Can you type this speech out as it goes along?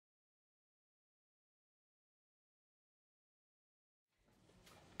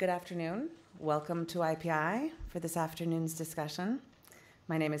Good afternoon. Welcome to IPI for this afternoon's discussion.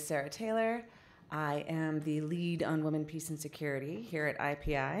 My name is Sarah Taylor. I am the lead on Women, Peace, and Security here at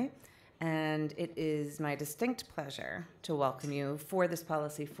IPI, and it is my distinct pleasure to welcome you for this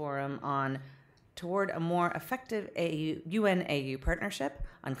policy forum on Toward a More Effective UN-AU Partnership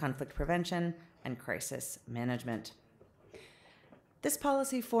on Conflict Prevention and Crisis Management. This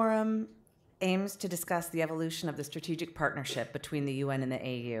policy forum aims to discuss the evolution of the strategic partnership between the UN and the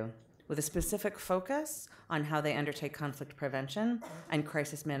AU, with a specific focus on how they undertake conflict prevention and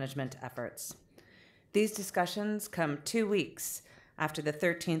crisis management efforts. These discussions come 2 weeks after the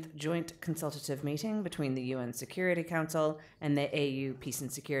 13th Joint Consultative Meeting between the UN Security Council and the AU Peace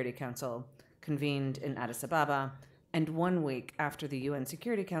and Security Council, convened in Addis Ababa, and 1 week after the UN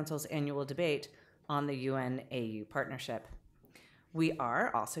Security Council's annual debate on the UN-AU partnership. We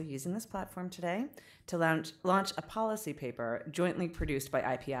are also using this platform today to launch a policy paper jointly produced by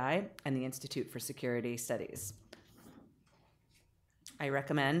IPI and the Institute for Security Studies. I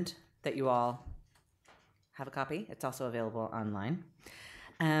recommend that you all have a copy. It's also available online.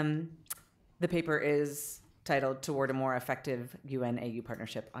 The paper is titled Toward a More Effective UN-AU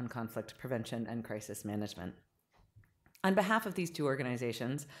Partnership on Conflict Prevention and Crisis Management. On behalf of these two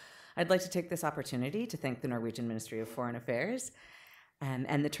organizations, I'd like to take this opportunity to thank the Norwegian Ministry of Foreign Affairs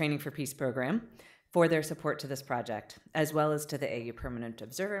and the Training for Peace program for their support to this project, as well as to the AU Permanent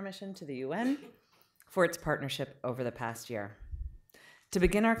Observer Mission to the UN for its partnership over the past year. To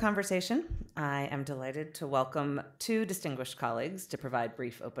begin our conversation, I am delighted to welcome two distinguished colleagues to provide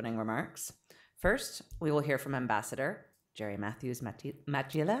brief opening remarks. First, we will hear from Ambassador Jerry Matthews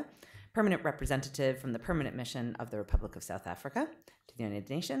Matjila, Permanent Representative from the Permanent Mission of the Republic of South Africa to the United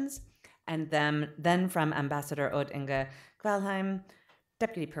Nations, and then from Ambassador Odd Inge Kvalheim,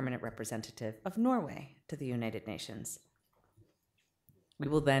 Deputy Permanent Representative of Norway to the United Nations. We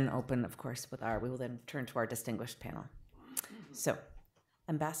will then open, of course, we will then turn to our distinguished panel. So,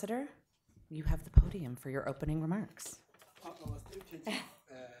 Ambassador, you have the podium for your opening remarks.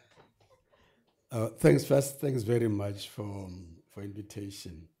 Thanks very much for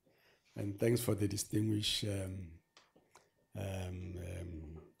invitation, and thanks for the distinguished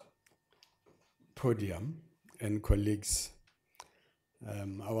podium and colleagues.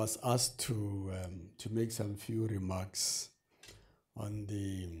 I was asked to make some few remarks on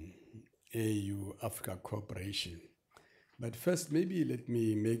the AU-Africa cooperation. But first, maybe let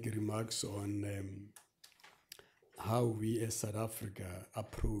me make remarks on how we as South Africa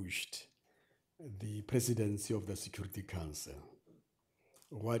approached the presidency of the Security Council,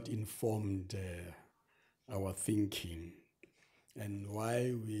 what informed our thinking, and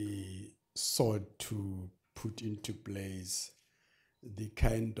why we sought to put into place the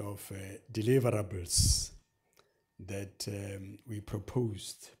kind of deliverables that we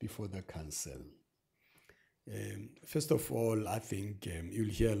proposed before the Council. First of all, I think you'll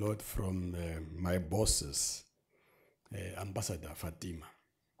hear a lot from my bosses, Ambassador Fatima,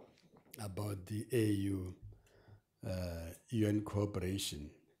 about the AU-UN cooperation,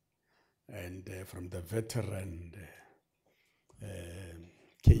 and from the veteran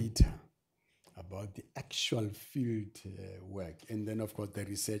Keita, about the actual field work, and then of course the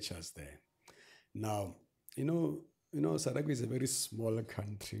researchers there. Now, you know, South Africa is a very small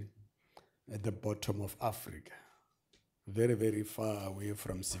country at the bottom of Africa, very, very far away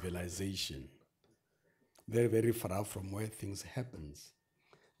from civilization, very, very far from where things happen.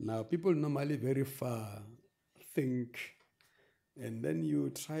 Now, people normally very far think, and then you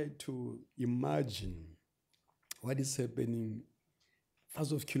try to imagine what is happening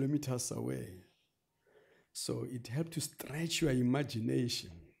thousands of kilometers away. So it helps to stretch your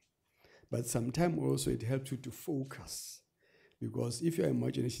imagination, but sometimes also it helps you to focus, because if your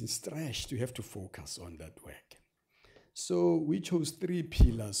imagination is stretched, you have to focus on that work. So we chose 3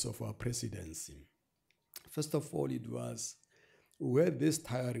 pillars of our presidency. First of all, it was where this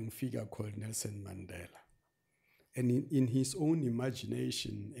towering figure called Nelson Mandela, and in his own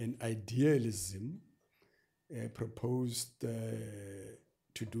imagination and idealism, proposed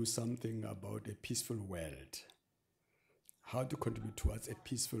to do something about a peaceful world, how to contribute towards a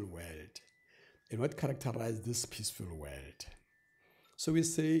peaceful world, and what characterized this peaceful world. So we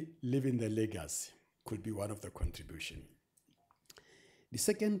say living the legacy could be one of the contributions. The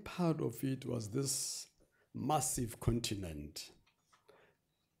second part of it was this massive continent.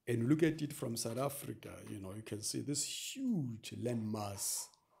 And look at it from South Africa, you can see this huge landmass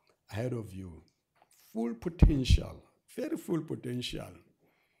ahead of you. Full potential, very full potential.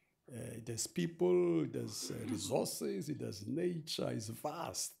 It has people, it has resources, it has nature, it's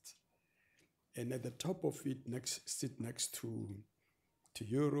vast. And at the top of it sit next to to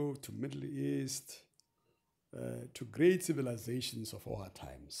Europe, to Middle East, to great civilizations of our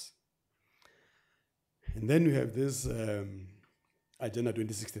times. And then we have this Agenda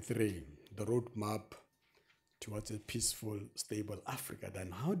 2063, the roadmap towards a peaceful, stable Africa.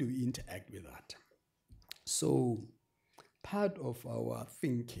 Then how do we interact with that? So part of our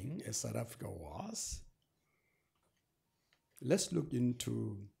thinking as South Africa was, let's look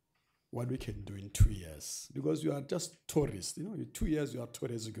into what we can do in 2 years, because you are just tourists. In 2 years you are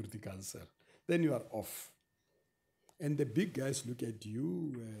tourist security council, then you are off. And the big guys look at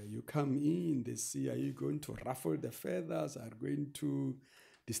you, you come in, they see, are you going to ruffle the feathers? Are you going to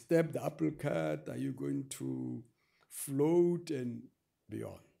disturb the apple cart? Are you going to float and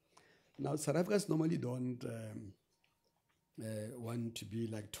beyond? Now, South Africans normally don't want to be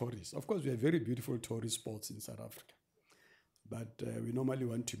like tourists. Of course, we have very beautiful tourist spots in South Africa, but we normally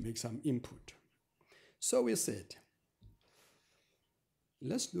want to make some input. So we said,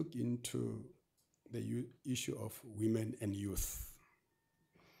 let's look into the issue of women and youth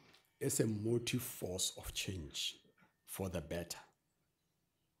as a motive force of change for the better.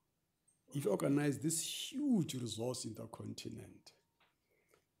 If you organize this huge resource in the continent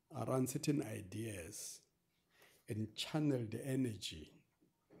around certain ideas and channel the energy,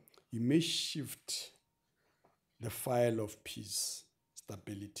 you may shift the file of peace,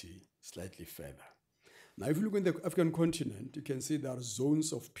 stability slightly further. Now, if you look in the African continent, you can see there are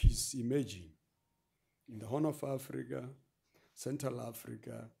zones of peace emerging. In the Horn of Africa, Central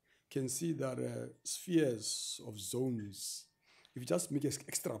Africa, you can see there are spheres of zones. If you just make an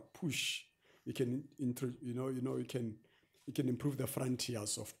extra push, you can, you can improve the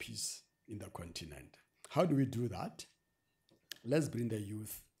frontiers of peace in the continent. How do we do that? Let's bring the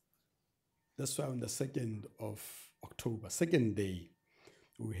youth. That's why on the 2nd of October, second day,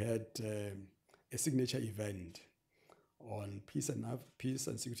 we had a signature event on peace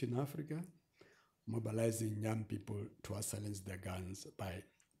and security in Africa, mobilizing young people to silence their guns by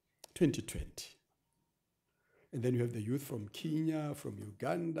 2020. And then you have the youth from Kenya, from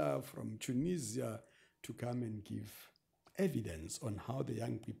Uganda, from Tunisia to come and give evidence on how the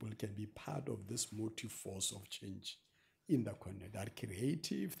young people can be part of this motive force of change in the continent. They are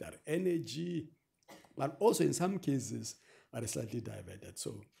creative, they are energy, but also in some cases are slightly diverted.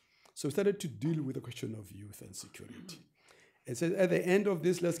 So we started to deal with the question of youth and security. And so at the end of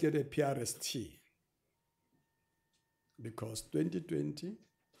this, let's get a PRST. Because 2020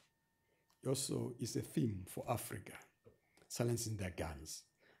 also is a theme for Africa, silencing their guns.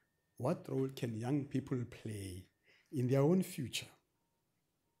 What role can young people play in their own future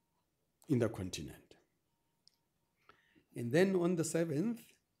in the continent? And then on the 7th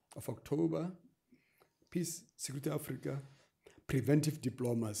of October, Peace, Security Africa, Preventive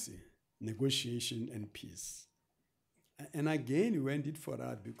Diplomacy, Negotiation and Peace. And again, we went it for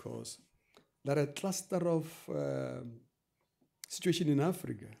that because there are a cluster of situation in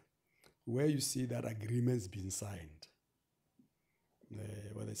Africa where you see that agreements being signed.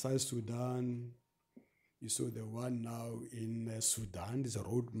 Whether it's South Sudan, you saw the one now in Sudan, there's a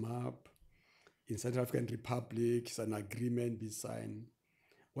roadmap. In Central African Republic, it's an agreement being signed.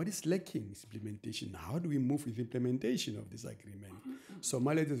 What is lacking is implementation. How do we move with implementation of this agreement?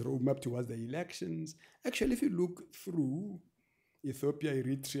 Somalia is a roadmap towards the elections. Actually, if you look through Ethiopia,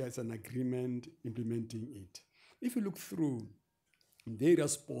 Eritrea is an agreement implementing it. If you look through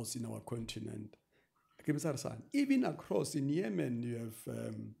various ports in our continent, even across in Yemen, you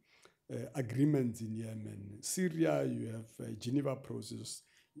have agreements in Yemen. Syria, you have Geneva process.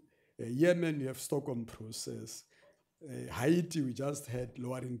 Yemen, you have Stockholm process. Haiti, we just had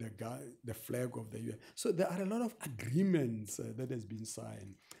lowering the flag of the UN. So there are a lot of agreements that has been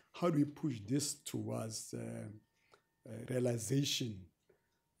signed. How do we push this towards realization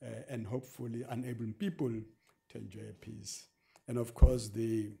and hopefully enabling people to enjoy peace? And of course,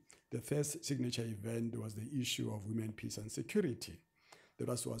 the first signature event was the issue of women, peace, and security.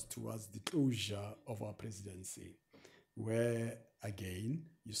 That was towards the closure of our presidency, where, again,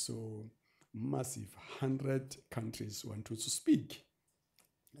 you saw massive 100 countries wanted to speak.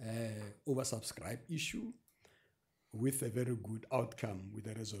 Oversubscribed issue with a very good outcome with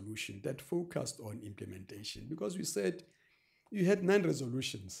a resolution that focused on implementation. Because we said you had 9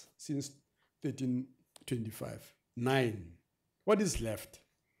 resolutions since 1325. 9. What is left?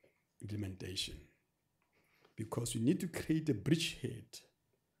 Implementation. Because we need to create a bridgehead,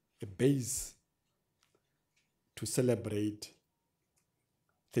 a base to celebrate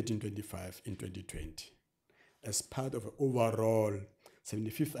 1325 in 2020 as part of an overall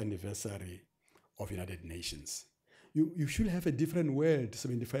 75th anniversary of United Nations. You should have a different world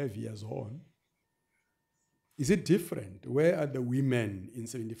 75 years on. Is it different? Where are the women in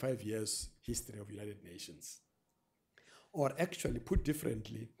 75 years history of United Nations? Or actually, put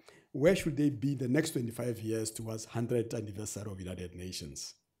differently, where should they be the next 25 years towards 100th anniversary of United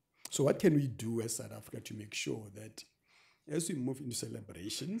Nations? So what can we do as South Africa to make sure that as we move into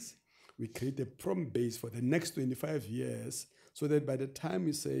celebrations, we create a firm base for the next 25 years so that by the time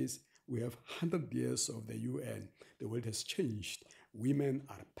we say we have 100 years of the UN, the world has changed. Women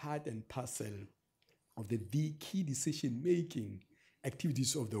are part and parcel of the key decision-making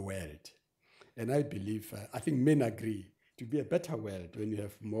activities of the world. And I believe, I think men agree, to be a better world when you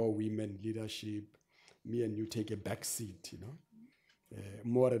have more women leadership, me and you take a back seat,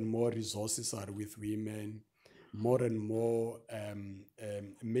 more and more resources are with women, more and more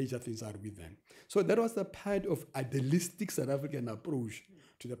major things are with them. So that was the part of idealistic South African approach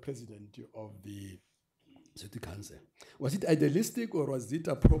to the presidency of the Security Council. Was it idealistic or was it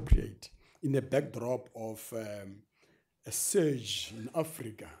appropriate in the backdrop of a surge in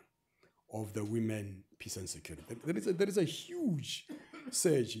Africa of the women, peace and security? There is a huge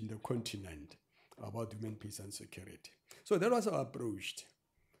surge in the continent about women, peace and security. So that was our approach.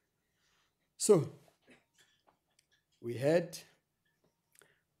 So we had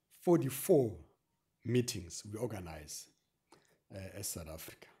 44 meetings we organized as South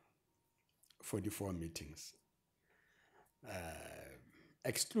Africa. 44 meetings.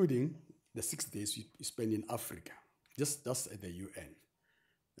 Excluding the 6 days we spent in Africa, just at the UN.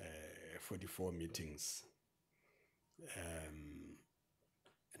 44 meetings. And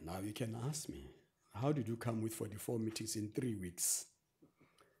now you can ask me, how did you come with 44 meetings in 3 weeks?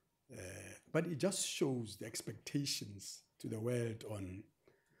 But it just shows the expectations to the world on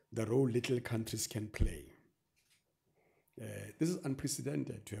the role little countries can play. This is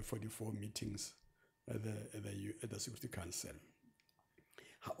unprecedented to have 44 meetings at the Security Council.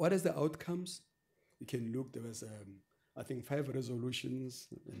 What is the outcomes? You can look, there was, I think, 5 resolutions,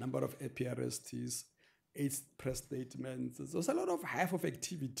 a number of APRSTs, 8 press statements. There was a lot of half of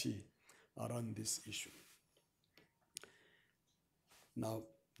activity around this issue. Now,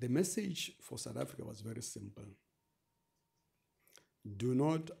 the message for South Africa was very simple. Do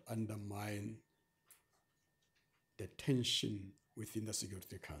not undermine the tension within the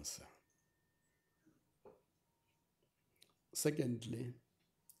Security Council. Secondly,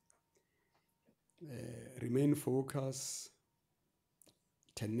 remain focused,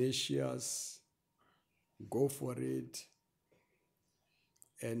 tenacious, go for it,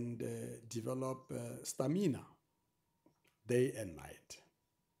 and develop stamina day and night.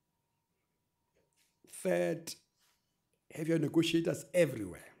 Third, have your negotiators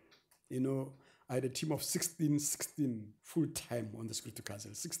everywhere. I had a team of 16 full-time on the Security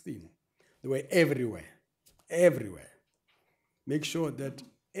Council, 16. They were everywhere. Make sure that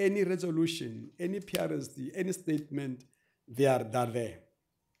any resolution, any PRSD, any statement, they are there.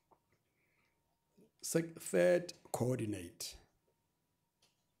 Third, coordinate.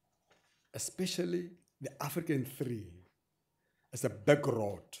 Especially the African 3 as a back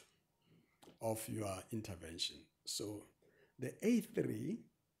road of your intervention. So the A3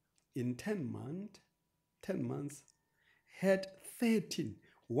 in 10 months had 13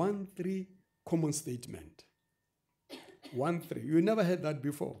 common statement. 13. You never had that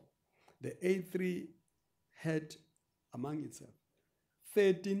before. The A3 had among itself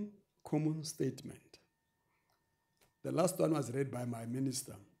 13 common statement. The last one was read by my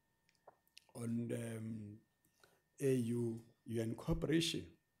minister on AU-UN cooperation.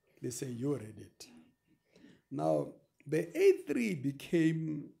 They say you read it. Now, the A3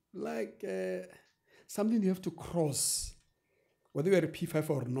 became like something you have to cross. Whether you are a P5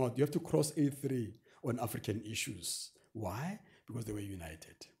 or not, you have to cross A3 on African issues. Why? Because they were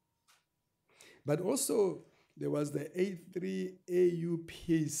united. But also, there was the A3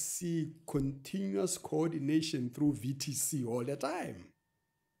 AUPAC continuous coordination through VTC all the time.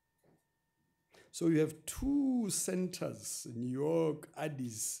 So you have 2 centers, New York,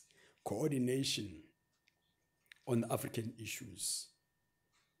 Addis, coordination on African issues.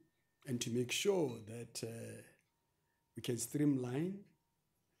 And to make sure that we can streamline,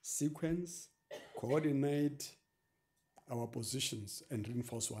 sequence, coordinate our positions and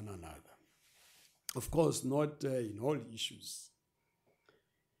reinforce one another. Of course, not in all issues.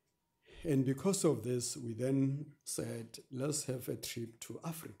 And because of this, we then said, let's have a trip to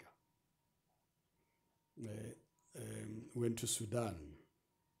Africa. Went to Sudan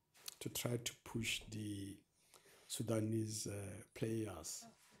to try to push the Sudanese players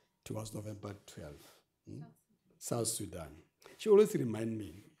towards November 12. South Sudan. She always reminds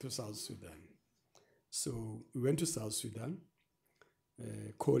me to South Sudan. So we went to South Sudan.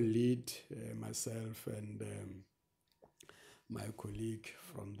 co-lead, myself and my colleague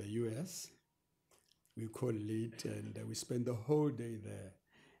from the US. We co-lead and we spent the whole day there.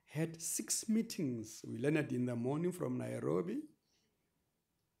 Had 6 meetings. We landed in the morning from Nairobi.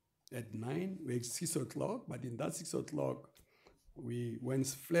 At 9, we had 6 o'clock, but in that 6 o'clock, we went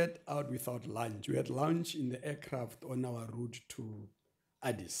flat out without lunch. We had lunch in the aircraft on our route to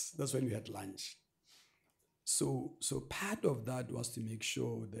Addis. That's when we had lunch. So part of that was to make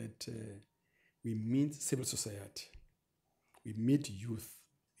sure that we meet civil society, we meet youth,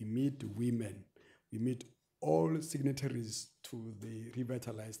 we meet women, we meet all signatories to the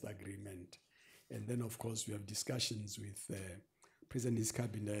revitalized agreement. And then, of course, we have discussions with President's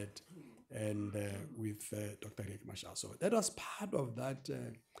cabinet and with Dr. Riek Machar. So that was part of that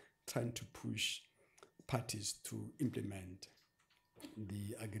trying to push parties to implement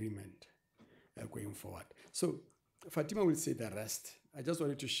the agreement going forward. So Fatima will say the rest. I just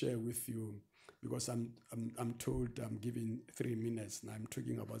wanted to share with you because I'm told I'm giving 3 minutes and I'm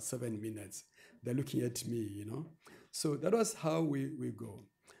talking about 7 minutes. They're looking at me, you know. So that was how we go.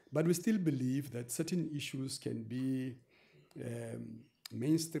 But we still believe that certain issues can be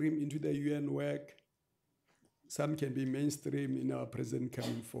mainstream into the UN work. Some can be mainstream in our president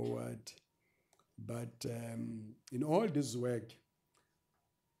coming forward. But in all this work,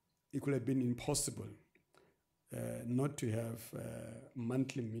 it could have been impossible not to have a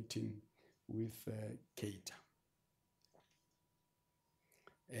monthly meeting with Keita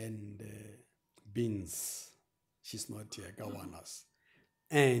and Beans. She's not here, Gawanas.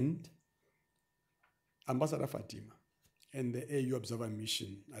 And Ambassador Fatima and the AU Observer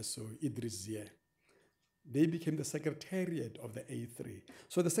Mission, I saw Idris here. They became the secretariat of the A3.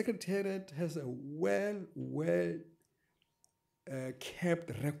 So the secretariat has a well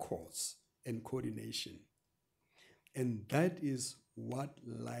kept records and coordination. And that is what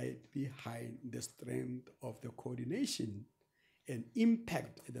lied behind the strength of the coordination and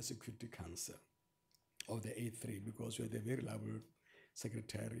impact at the Security Council of the A3, because we had a very reliable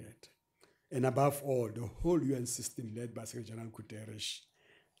secretariat. And above all, the whole UN system led by Secretary General Guterres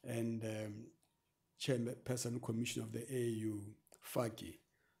and Chairperson Commission of the AU, Faki,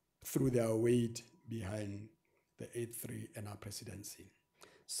 threw their weight behind the A3 and our presidency.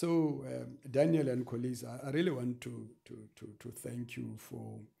 So, Daniel and colleagues, I really want to thank you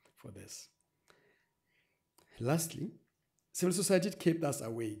for this. Lastly, civil society kept us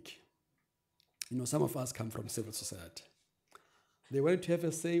awake. You know, some of us come from civil society. They wanted to have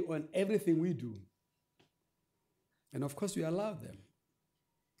a say on everything we do. And of course, we allow them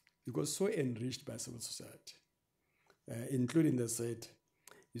because so enriched by civil society, including they said,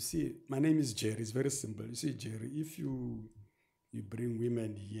 you see, my name is Jerry. It's very simple. You see, Jerry, if you bring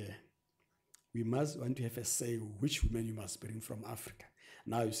women here, we must want to have a say which women you must bring from Africa.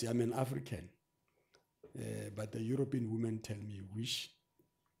 Now, you see, I'm an African, but the European women tell me which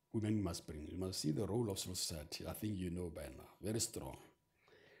women you must bring. You must see the role of civil society. I think you know by now. Very strong.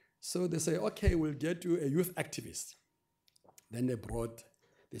 So they say, okay, we'll get you a youth activist. Then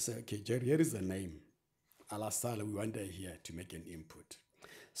they say, okay, Jerry, here is the name. Al-Assala, we want her here to make an input.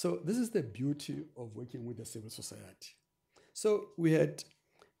 So this is the beauty of working with the civil society. So we had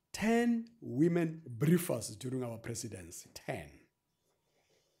 10 women briefers during our presidency, 10.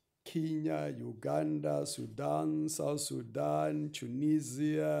 Kenya, Uganda, Sudan, South Sudan,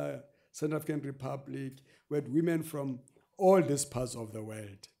 Tunisia, Central African Republic. We had women from all these parts of the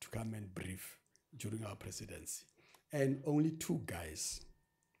world to come and brief during our presidency. And only 2 guys.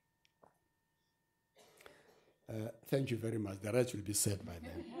 Thank you very much. The rest will be said by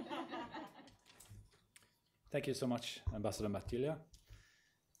them. Thank you so much, Ambassador Matilia.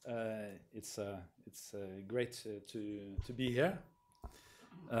 It's great to be here.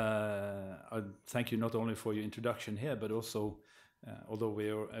 I thank you not only for your introduction here, but also, although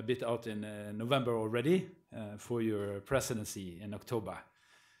we're a bit out in November already, for your presidency in October.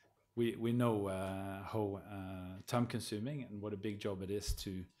 We know how time-consuming and what a big job it is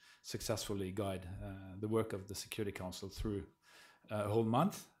to successfully guide the work of the Security Council through a whole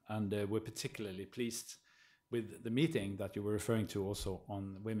month. And we're particularly pleased with the meeting that you were referring to also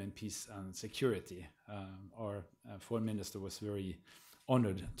on women, peace and security. Our foreign minister was very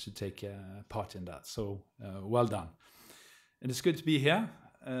honored to take part in that. So well done. And it's good to be here,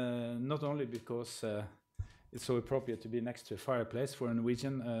 not only because it's so appropriate to be next to a fireplace for a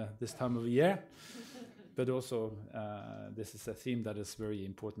Norwegian this time of year, but also this is a theme that is very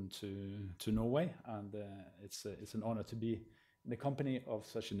important to Norway, and it's an honor to be in the company of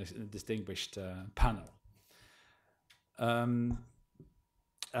such a distinguished panel.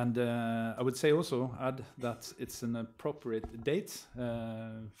 And I would say also add that it's an appropriate date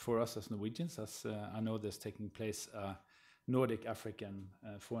for us as Norwegians, as I know there's taking place a Nordic African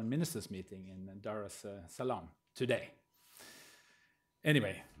Foreign Ministers meeting in Dar es Salaam today.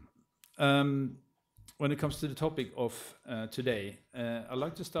 Anyway, when it comes to the topic of today, I'd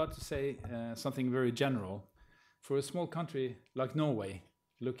like to start to say something very general. For a small country like Norway,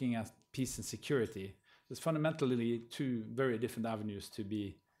 looking at peace and security, there's fundamentally two very different avenues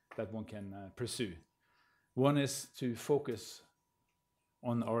that one can pursue. One is to focus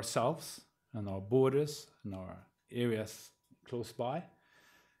on ourselves and our borders and our areas close by,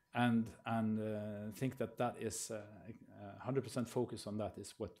 and think that is 100% focus on that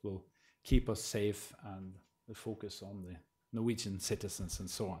is what will keep us safe, and the focus on the Norwegian citizens and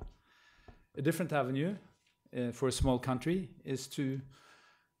so on. A different avenue for a small country is to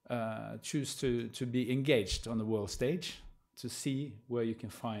choose to be engaged on the world stage, to see where you can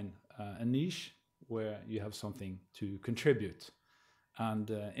find a niche where you have something to contribute, and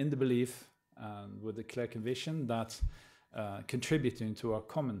in the belief and with the clear conviction that contributing to our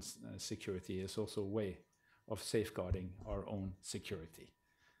common security is also a way of safeguarding our own security.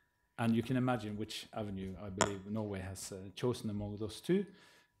 And you can imagine which avenue I believe Norway has chosen among those two.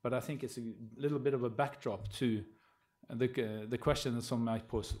 But I think it's a little bit of a backdrop to the question that some might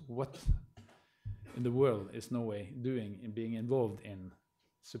pose: what in the world is Norway doing in being involved in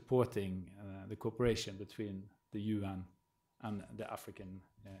supporting the cooperation between the UN and the African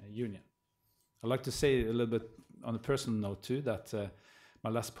Union? I'd like to say a little bit on a personal note too, that my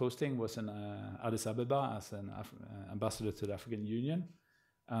last posting was in Addis Ababa as an ambassador to the African Union.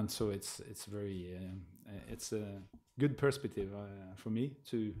 And so it's a good perspective for me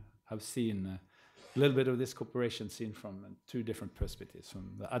to have seen a little bit of this cooperation seen from two different perspectives,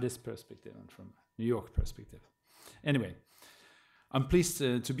 from the Addis perspective and from New York perspective. Anyway, I'm pleased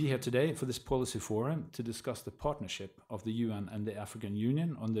to be here today for this policy forum to discuss the partnership of the UN and the African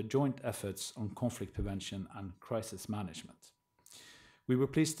Union on the joint efforts on conflict prevention and crisis management. We were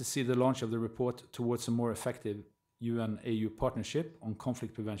pleased to see the launch of the report towards a more effective UN-AU partnership on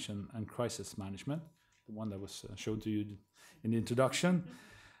conflict prevention and crisis management, the one that was shown to you in the introduction,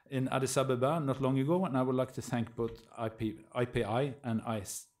 in Addis Ababa not long ago, and I would like to thank both IPI and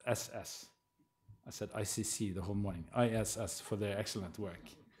ISS. I said ICC the whole morning. ISS for their excellent work.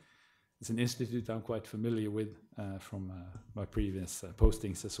 It's an institute I'm quite familiar with from my previous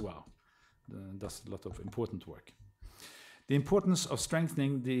postings as well. Does a lot of important work. The importance of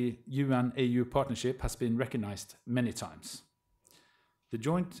strengthening the UN-AU partnership has been recognized many times. The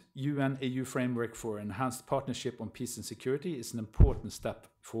joint UN-AU framework for enhanced partnership on peace and security is an important step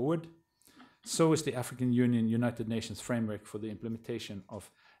forward. So is the African Union United Nations framework for the implementation of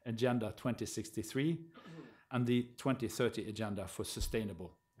Agenda 2063 and the 2030 Agenda for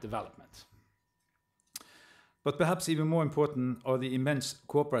Sustainable Development. But perhaps even more important are the immense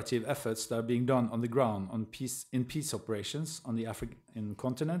cooperative efforts that are being done on the ground in peace operations on the African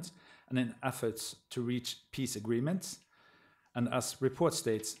continent and in efforts to reach peace agreements, and as report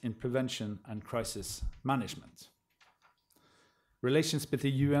states, in prevention and crisis management. Relations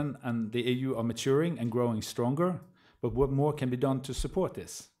between the UN and the AU are maturing and growing stronger, but what more can be done to support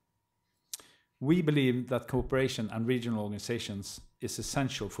this? We believe that cooperation and regional organizations is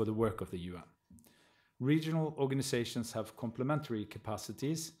essential for the work of the UN. Regional organizations have complementary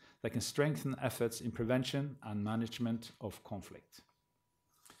capacities that can strengthen efforts in prevention and management of conflict.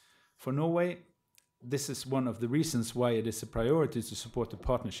 For Norway, this is one of the reasons why it is a priority to support the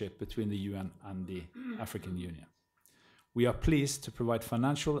partnership between the UN and the African Union. We are pleased to provide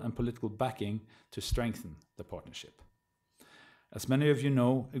financial and political backing to strengthen the partnership. As many of you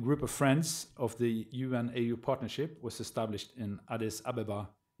know, a group of friends of the UN-AU partnership was established in Addis Ababa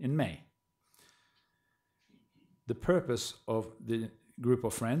in May. The purpose of the group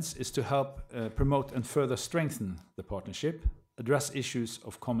of friends is to help promote and further strengthen the partnership, address issues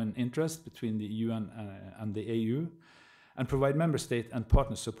of common interest between the UN and the AU, and provide member state and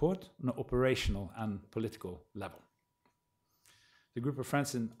partner support on an operational and political level. The group of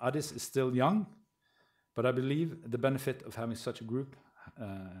friends in Addis is still young, but I believe the benefit of having such a group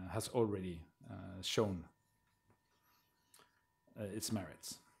has already shown its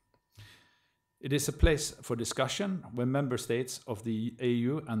merits. It is a place for discussion where member states of the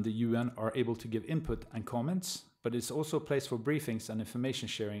AU and the UN are able to give input and comments, but it's also a place for briefings and information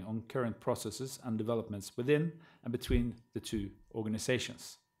sharing on current processes and developments within and between the two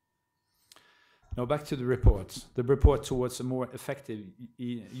organizations. Now back to the report. The report towards a more effective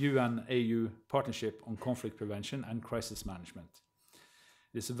UN-AU partnership on conflict prevention and crisis management.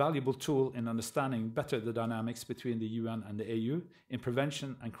 It is a valuable tool in understanding better the dynamics between the UN and the AU in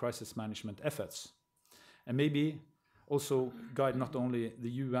prevention and crisis management efforts, and maybe also guide not only the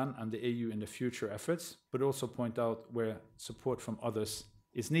UN and the AU in the future efforts, but also point out where support from others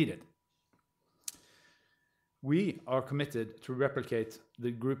is needed. We are committed to replicate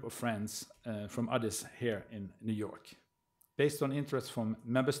the group of friends from others here in New York, based on interest from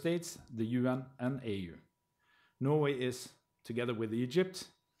member states, the UN and AU. Norway is, together with Egypt,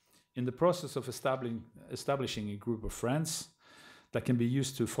 in the process of establishing a group of friends that can be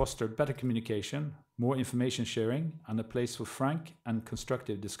used to foster better communication, more information sharing, and a place for frank and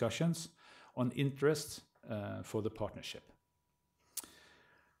constructive discussions on interests for the partnership.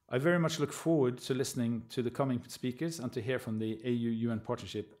 I very much look forward to listening to the coming speakers and to hear from the AU-UN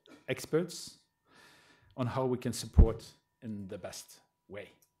partnership experts on how we can support in the best way.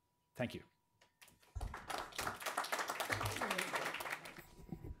 Thank you.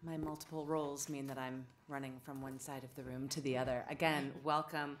 My multiple roles mean that I'm running from one side of the room to the other. Again,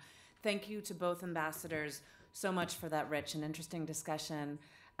 welcome. Thank you to both ambassadors so much for that rich and interesting discussion.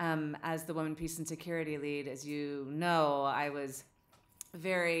 As the Women, Peace and Security lead, as you know, I was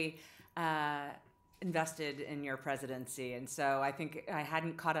very invested in your presidency, and so I think I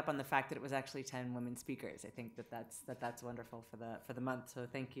hadn't caught up on the fact that it was actually 10 women speakers. I think that's wonderful for the month, so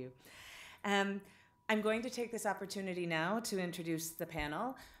thank you. I'm going to take this opportunity now to introduce the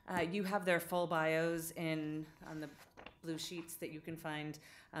panel. You have their full bios on the blue sheets that you can find,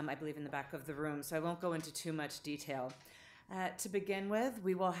 I believe, in the back of the room, so I won't go into too much detail. To begin with,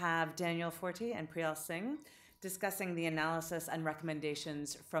 we will have Daniel Forti and Priyal Singh discussing the analysis and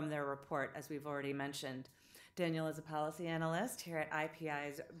recommendations from their report, as we've already mentioned. Daniel is a policy analyst here at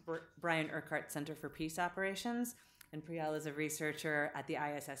IPI's Brian Urquhart Center for Peace Operations, and Priyal is a researcher at the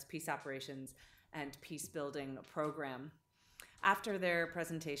ISS Peace Operations and Peace Building Program. After their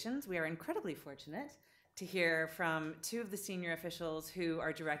presentations, we are incredibly fortunate to hear from two of the senior officials who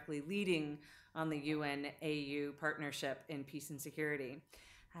are directly leading on the UN-AU partnership in peace and security.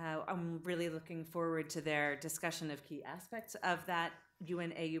 I'm really looking forward to their discussion of key aspects of that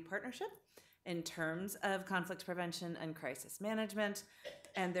UN-AU partnership in terms of conflict prevention and crisis management,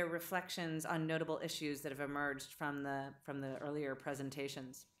 and their reflections on notable issues that have emerged from the earlier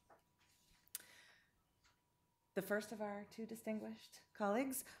presentations. The first of our two distinguished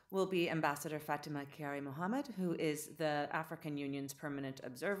colleagues will be Ambassador Fatima Kiari Mohammed, who is the African Union's permanent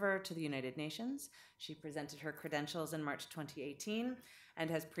observer to the United Nations. She presented her credentials in March 2018 and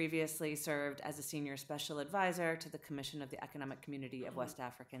has previously served as a senior special advisor to the Commission of the Economic Community of West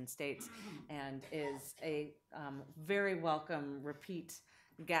African States, and is a very welcome repeat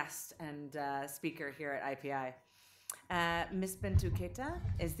guest and speaker here at IPI. Ms. Bintou Keita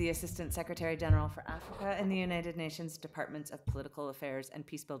is the Assistant Secretary General for Africa in the United Nations Departments of Political Affairs and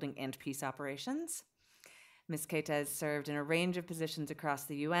Peacebuilding and Peace Operations. Ms. Keita has served in a range of positions across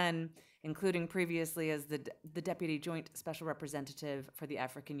the UN, including previously as the Deputy Joint Special Representative for the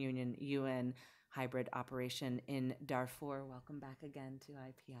African Union UN Hybrid Operation in Darfur. Welcome back again to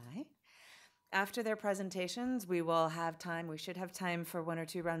IPI. After their presentations, we should have time for one or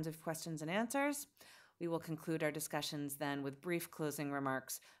two rounds of questions and answers. We will conclude our discussions then with brief closing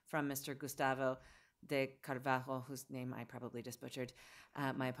remarks from Mr. Gustavo de Carvalho, whose name I probably just butchered.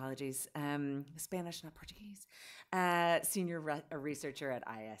 My apologies. Spanish, not Portuguese. Senior researcher at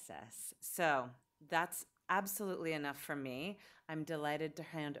ISS. So that's absolutely enough from me. I'm delighted to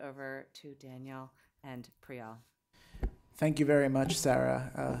hand over to Daniel and Priyal. Thank you very much,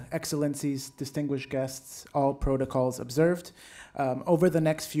 Sarah. Excellencies, distinguished guests, all protocols observed. Over the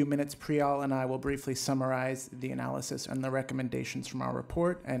next few minutes, Priyal and I will briefly summarize the analysis and the recommendations from our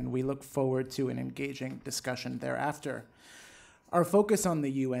report, and we look forward to an engaging discussion thereafter. Our focus on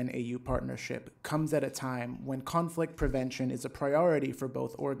the UN-AU partnership comes at a time when conflict prevention is a priority for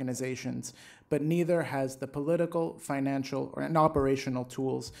both organizations, but neither has the political, financial, and operational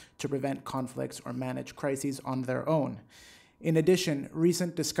tools to prevent conflicts or manage crises on their own. In addition,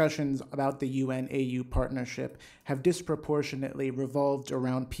 recent discussions about the UN-AU partnership have disproportionately revolved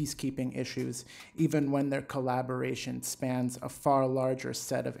around peacekeeping issues, even when their collaboration spans a far larger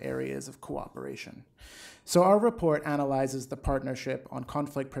set of areas of cooperation. So our report analyzes the partnership on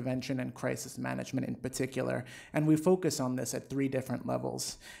conflict prevention and crisis management in particular, and we focus on this at three different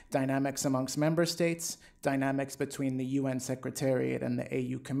levels: dynamics amongst member states, dynamics between the UN Secretariat and the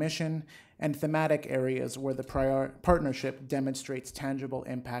AU Commission, and thematic areas where the partnership demonstrates tangible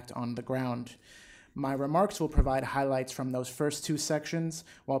impact on the ground. My remarks will provide highlights from those first two sections,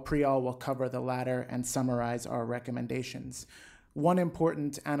 while Priyal will cover the latter and summarize our recommendations. One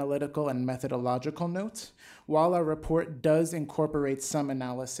important analytical and methodological note: while our report does incorporate some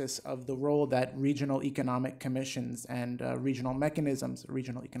analysis of the role that regional economic commissions and regional mechanisms,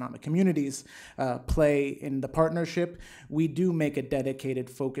 regional economic communities play in the partnership, we do make a dedicated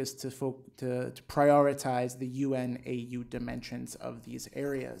focus to prioritize the UN-AU dimensions of these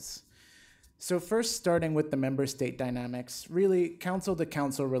areas. So first, starting with the member state dynamics, really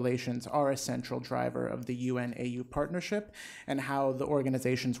council-to-council relations are a central driver of the UN-AU partnership and how the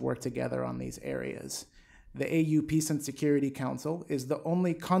organizations work together on these areas. The AU Peace and Security Council is the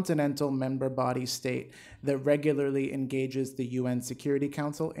only continental member body state that regularly engages the UN Security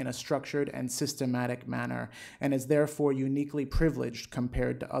Council in a structured and systematic manner, and is therefore uniquely privileged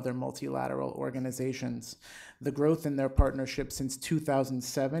compared to other multilateral organizations. The growth in their partnership since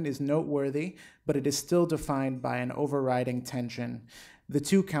 2007 is noteworthy, but it is still defined by an overriding tension. The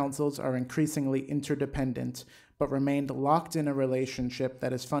two councils are increasingly interdependent, but remained locked in a relationship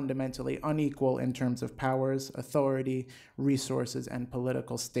that is fundamentally unequal in terms of powers, authority, resources, and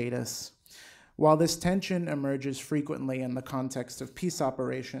political status. While this tension emerges frequently in the context of peace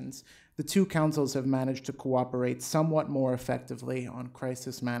operations, the two councils have managed to cooperate somewhat more effectively on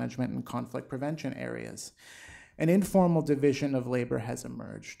crisis management and conflict prevention areas. An informal division of labor has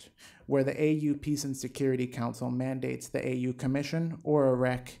emerged, where the AU Peace and Security Council mandates the AU Commission, or a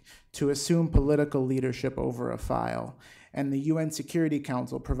REC, to assume political leadership over a file, and the UN Security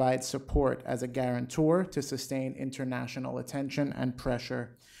Council provides support as a guarantor to sustain international attention and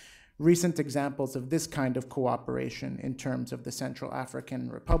pressure. Recent examples of this kind of cooperation in terms of the Central African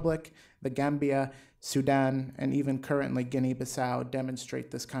Republic, the Gambia, Sudan, and even currently Guinea-Bissau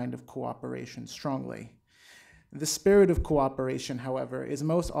demonstrate this kind of cooperation strongly. The spirit of cooperation, however, is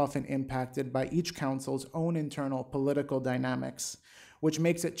most often impacted by each council's own internal political dynamics, which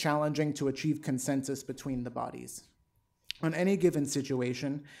makes it challenging to achieve consensus between the bodies. On any given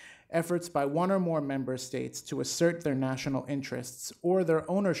situation, efforts by one or more member states to assert their national interests or their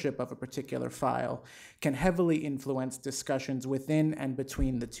ownership of a particular file can heavily influence discussions within and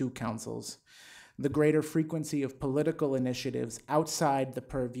between the two councils. The greater frequency of political initiatives outside the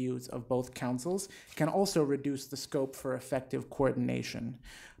purviews of both councils can also reduce the scope for effective coordination.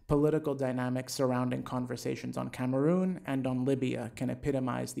 Political dynamics surrounding conversations on Cameroon and on Libya can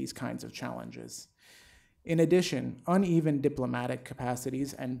epitomize these kinds of challenges. In addition, uneven diplomatic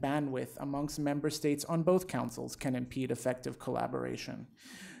capacities and bandwidth amongst member states on both councils can impede effective collaboration.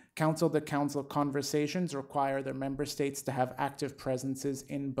 Council-to-council conversations require their member states to have active presences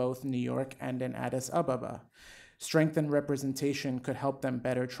in both New York and in Addis Ababa. Strengthened representation could help them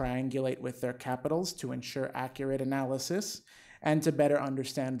better triangulate with their capitals to ensure accurate analysis and to better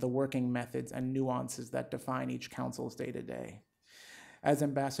understand the working methods and nuances that define each council's day-to-day. As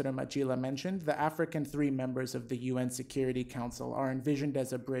Ambassador Machila mentioned, the African 3 members of the UN Security Council are envisioned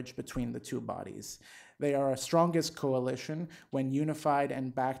as a bridge between the two bodies. They are our strongest coalition when unified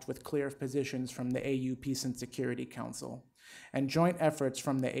and backed with clear positions from the AU Peace and Security Council. And joint efforts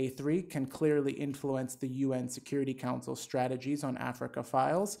from the A3 can clearly influence the UN Security Council strategies on Africa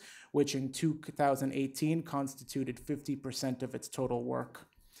files, which in 2018 constituted 50% of its total work.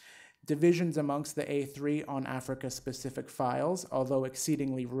 Divisions amongst the A3 on Africa-specific files, although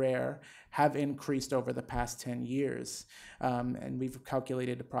exceedingly rare, have increased over the past 10 years. And we've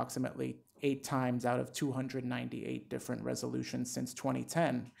calculated approximately 8 times out of 298 different resolutions since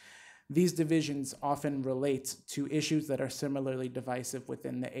 2010. These divisions often relate to issues that are similarly divisive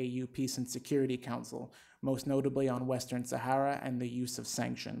within the AU Peace and Security Council, most notably on Western Sahara and the use of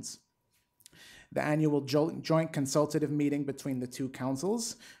sanctions. The annual joint consultative meeting between the two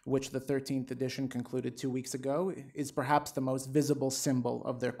councils, which the 13th edition concluded 2 weeks ago, is perhaps the most visible symbol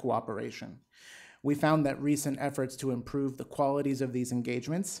of their cooperation. We found that recent efforts to improve the qualities of these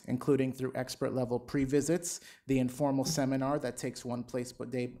engagements, including through expert-level pre-visits, the informal seminar that takes one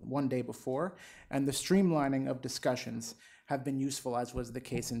day before, and the streamlining of discussions, have been useful, as was the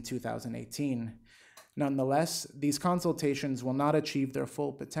case in 2018. Nonetheless, these consultations will not achieve their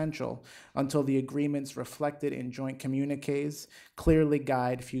full potential until the agreements reflected in joint communiques clearly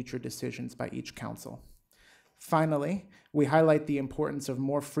guide future decisions by each council. Finally, we highlight the importance of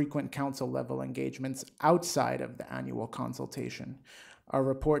more frequent council-level engagements outside of the annual consultation. Our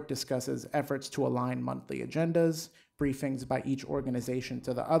report discusses efforts to align monthly agendas, briefings by each organization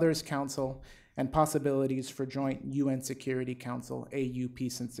to the others council, and possibilities for joint UN Security Council, AU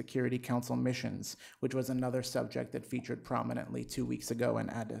Peace and Security Council missions, which was another subject that featured prominently 2 weeks ago in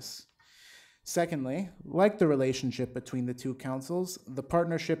Addis. Secondly, like the relationship between the two councils, the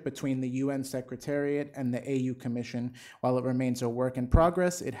partnership between the UN Secretariat and the AU Commission, while it remains a work in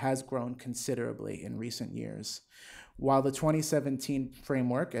progress, it has grown considerably in recent years. While the 2017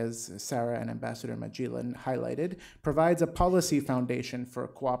 framework, as Sarah and Ambassador Majilan highlighted, provides a policy foundation for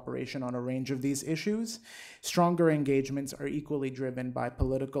cooperation on a range of these issues, stronger engagements are equally driven by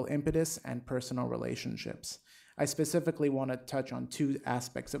political impetus and personal relationships. I specifically want to touch on two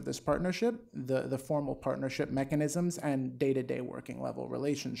aspects of this partnership, the formal partnership mechanisms and day-to-day working level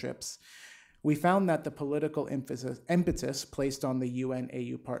relationships. We found that the political impetus placed on the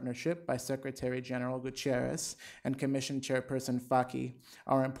UN-AU partnership by Secretary General Guterres and Commission Chairperson Faki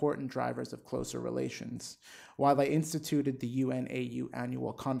are important drivers of closer relations. While they instituted the UN-AU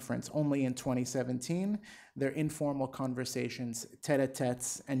annual conference only in 2017, their informal conversations,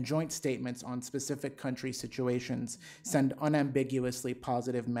 tete-a-tetes, and joint statements on specific country situations send unambiguously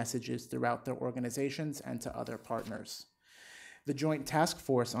positive messages throughout their organizations and to other partners. The Joint Task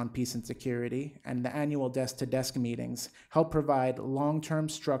Force on Peace and Security and the annual desk-to-desk meetings help provide long-term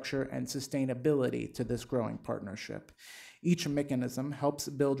structure and sustainability to this growing partnership. Each mechanism helps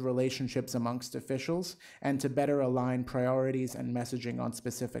build relationships amongst officials and to better align priorities and messaging on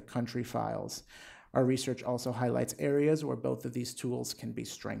specific country files. Our research also highlights areas where both of these tools can be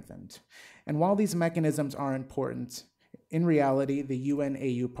strengthened. And while these mechanisms are important, in reality, the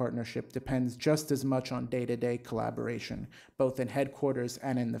UN-AU partnership depends just as much on day-to-day collaboration, both in headquarters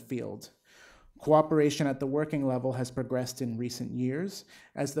and in the field. Cooperation at the working level has progressed in recent years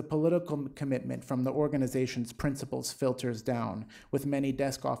as the political commitment from the organization's principles filters down, with many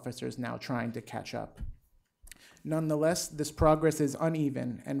desk officers now trying to catch up. Nonetheless, this progress is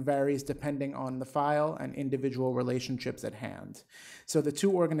uneven and varies depending on the file and individual relationships at hand. So the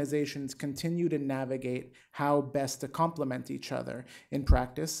two organizations continue to navigate how best to complement each other in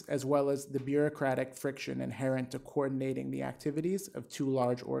practice, as well as the bureaucratic friction inherent to coordinating the activities of two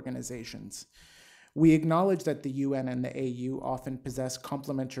large organizations. We acknowledge that the UN and the AU often possess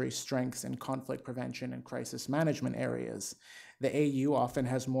complementary strengths in conflict prevention and crisis management areas. The AU often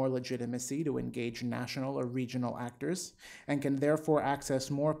has more legitimacy to engage national or regional actors and can therefore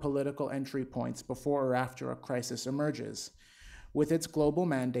access more political entry points before or after a crisis emerges. With its global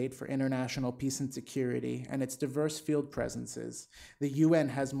mandate for international peace and security and its diverse field presences, the UN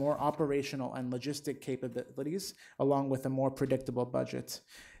has more operational and logistic capabilities along with a more predictable budget.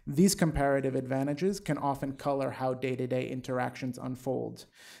 These comparative advantages can often color how day-to-day interactions unfold.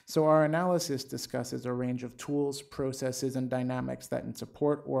 So our analysis discusses a range of tools, processes, and dynamics that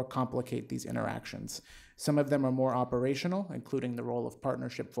support or complicate these interactions. Some of them are more operational, including the role of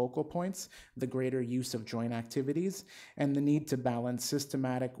partnership focal points, the greater use of joint activities, and the need to balance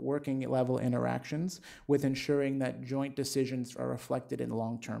systematic working level interactions with ensuring that joint decisions are reflected in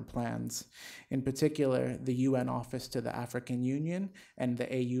long-term plans. In particular, the UN Office to the African Union and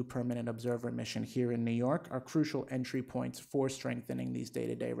the AU Permanent Observer Mission here in New York are crucial entry points for strengthening these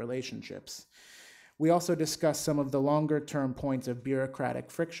day-to-day relationships. We also discussed some of the longer-term points of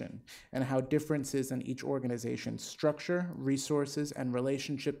bureaucratic friction and how differences in each organization's structure, resources, and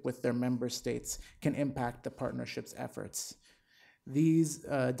relationship with their member states can impact the partnership's efforts. These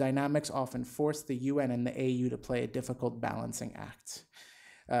dynamics often force the UN and the AU to play a difficult balancing act.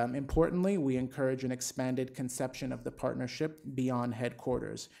 Importantly, we encourage an expanded conception of the partnership beyond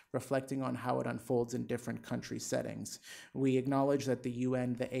headquarters, reflecting on how it unfolds in different country settings. We acknowledge that the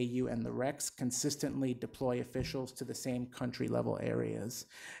UN, the AU, and the REX consistently deploy officials to the same country-level areas.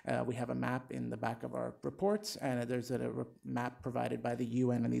 We have a map in the back of our reports, and there's a map provided by the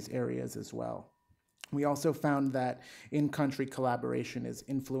UN in these areas as well. We also found that in-country collaboration is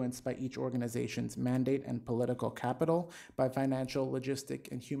influenced by each organization's mandate and political capital, by financial,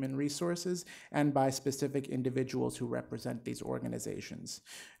 logistic, and human resources, and by specific individuals who represent these organizations.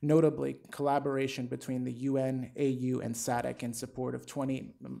 Notably, collaboration between the UN, AU, and SADC in support of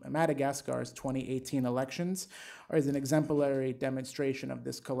Madagascar's 2018 elections is an exemplary demonstration of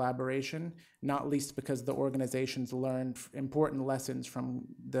this collaboration, not least because the organizations learned important lessons from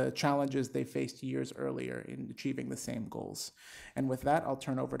the challenges they faced years earlier in achieving the same goals. And with that, I'll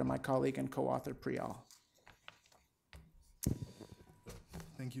turn over to my colleague and co-author, Priyal.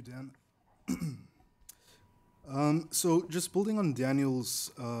 Thank you, Dan. So just building on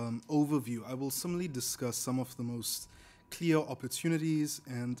Daniel's overview, I will similarly discuss some of the most clear opportunities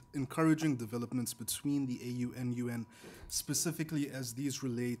and encouraging developments between the AU and UN, specifically as these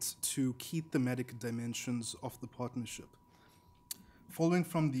relate to key thematic dimensions of the partnership. Following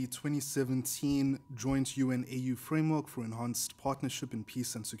from the 2017 joint UN-AU framework for enhanced partnership in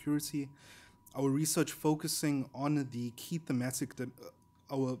peace and security, our research focusing on the key thematic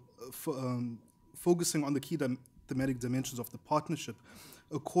thematic dimensions of the partnership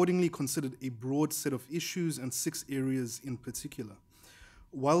accordingly considered a broad set of issues and 6 areas in particular.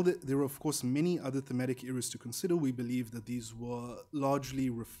 While there are, of course, many other thematic areas to consider, we believe that these were largely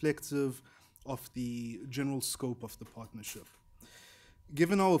reflective of the general scope of the partnership.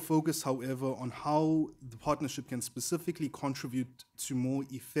 Given our focus, however, on how the partnership can specifically contribute to more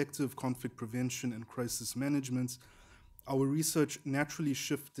effective conflict prevention and crisis management, our research naturally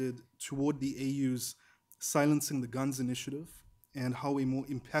shifted toward the AU's Silencing the Guns initiative and how a more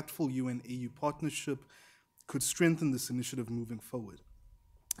impactful UN-AU partnership could strengthen this initiative moving forward.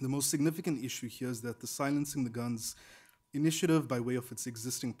 The most significant issue here is that the Silencing the Guns initiative, by way of its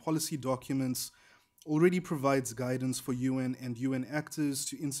existing policy documents, already provides guidance for UN and UN actors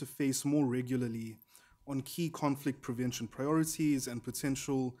to interface more regularly on key conflict prevention priorities and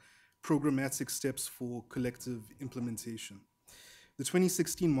potential programmatic steps for collective implementation. The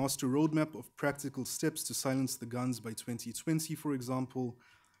 2016 Master Roadmap of Practical Steps to Silence the Guns by 2020, for example,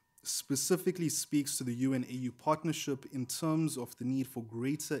 specifically speaks to the UN-AU partnership in terms of the need for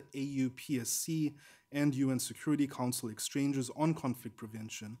greater AU PSC and UN Security Council exchanges on conflict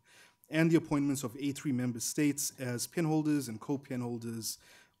prevention, and the appointments of A3 member states as penholders and co-penholders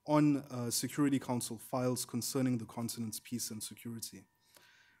on Security Council files concerning the continent's peace and security.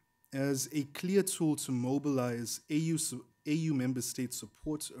 As a clear tool to mobilize AU member state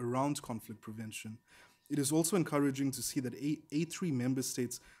support around conflict prevention, it is also encouraging to see that A3 member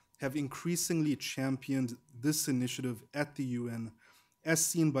states have increasingly championed this initiative at the UN, as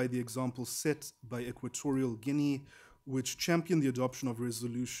seen by the example set by Equatorial Guinea, which championed the adoption of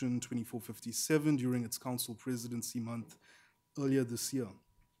Resolution 2457 during its Council Presidency month earlier this year.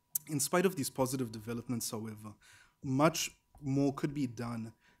 In spite of these positive developments, however, much more could be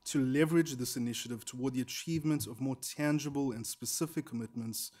done to leverage this initiative toward the achievement of more tangible and specific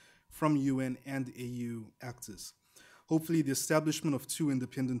commitments from UN and AU actors. Hopefully, the establishment of 2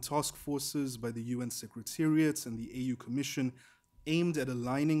 independent task forces by the UN Secretariat and the AU Commission aimed at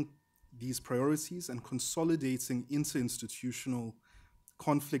aligning these priorities and consolidating interinstitutional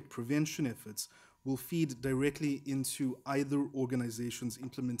conflict prevention efforts will feed directly into either organization's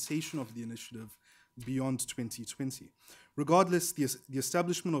implementation of the initiative beyond 2020. Regardless, the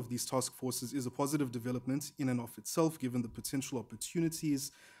establishment of these task forces is a positive development in and of itself, given the potential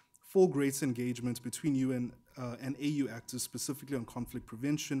opportunities for greater engagement between UN and AU actors, specifically on conflict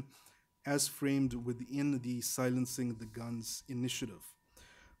prevention, as framed within the Silencing the Guns initiative.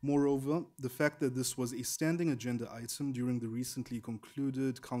 Moreover, the fact that this was a standing agenda item during the recently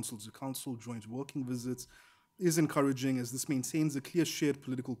concluded Council-to-Council joint working visits is encouraging, as this maintains a clear shared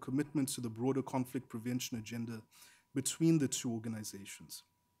political commitment to the broader conflict prevention agenda between the 2 organizations.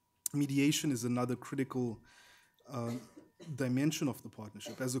 Mediation is another critical dimension of the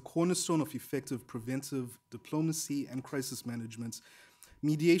partnership. As a cornerstone of effective preventive diplomacy and crisis management,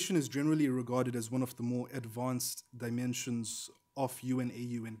 mediation is generally regarded as one of the more advanced dimensions of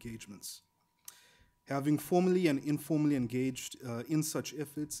UN-AU engagements. Having formally and informally engaged in such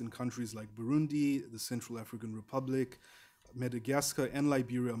efforts in countries like Burundi, the Central African Republic, Madagascar, and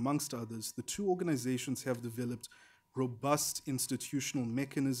Liberia, amongst others, the 2 organizations have developed robust institutional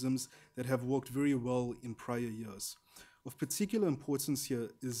mechanisms that have worked very well in prior years. Of particular importance here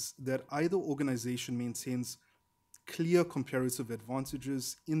is that either organization maintains clear comparative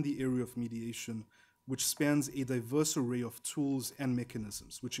advantages in the area of mediation, which spans a diverse array of tools and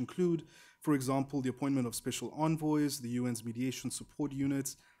mechanisms, which include, for example, the appointment of special envoys, the UN's mediation support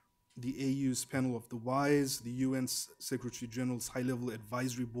unit, the AU's panel of the wise, the UN's Secretary General's high-level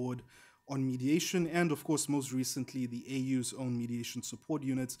advisory board on mediation, and of course, most recently, the AU's own mediation support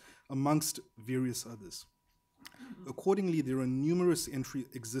units, amongst various others. Accordingly, there are numerous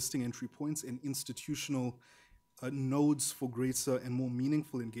existing entry points and institutional nodes for greater and more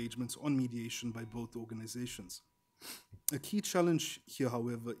meaningful engagements on mediation by both organizations. A key challenge here,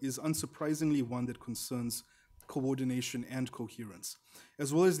 however, is unsurprisingly one that concerns coordination and coherence,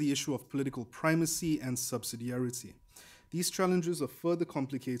 as well as the issue of political primacy and subsidiarity. These challenges are further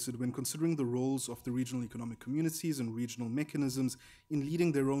complicated when considering the roles of the regional economic communities and regional mechanisms in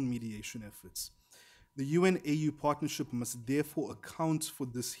leading their own mediation efforts. The UN-AU partnership must therefore account for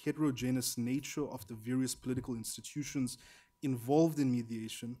this heterogeneous nature of the various political institutions involved in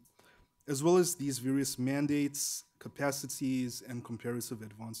mediation, as well as these various mandates, capacities, and comparative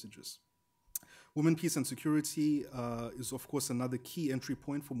advantages. Women, peace, and security is, of course, another key entry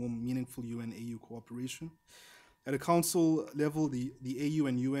point for more meaningful UN-AU cooperation. At a council level, the AU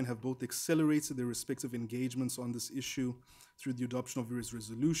and UN have both accelerated their respective engagements on this issue through the adoption of various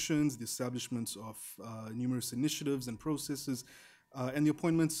resolutions, the establishment of numerous initiatives and processes, and the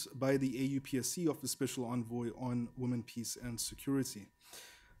appointments by the AU PSC of the Special Envoy on Women, Peace, and Security.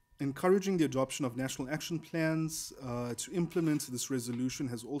 Encouraging the adoption of national action plans to implement this resolution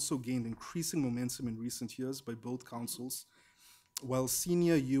has also gained increasing momentum in recent years by both councils, while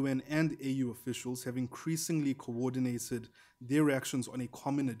senior UN and AU officials have increasingly coordinated their actions on a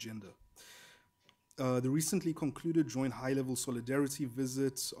common agenda. The recently concluded joint high-level solidarity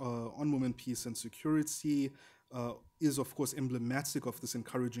visit on women, peace, and security is, of course, emblematic of this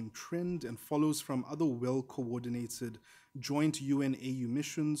encouraging trend and follows from other well-coordinated joint UN-AU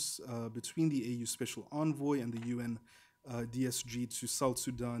missions between the AU Special Envoy and the UN DSG to South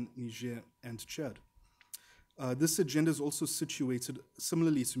Sudan, Niger, and Chad. This agenda is also situated,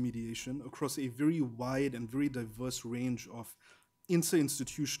 similarly to mediation, across a very wide and very diverse range of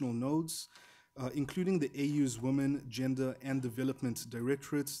interinstitutional nodes, including the AU's Women, Gender, and Development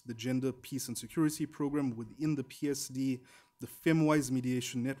Directorate, the Gender, Peace, and Security Program within the PSD, the FemWise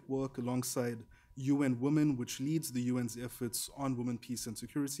Mediation Network, alongside UN Women, which leads the UN's efforts on women, peace, and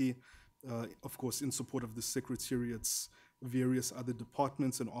security, of course, in support of the Secretariat's various other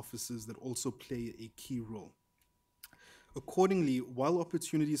departments and offices that also play a key role. Accordingly, while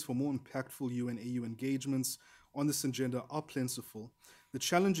opportunities for more impactful UN-AU engagements on this agenda are plentiful, the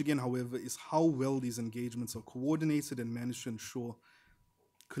challenge again, however, is how well these engagements are coordinated and managed to ensure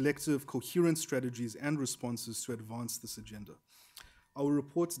collective, coherent strategies and responses to advance this agenda. Our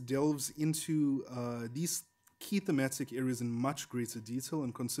report delves into these key thematic areas in much greater detail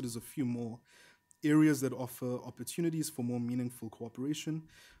and considers a few more areas that offer opportunities for more meaningful cooperation.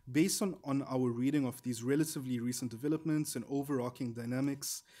 Based on our reading of these relatively recent developments and overarching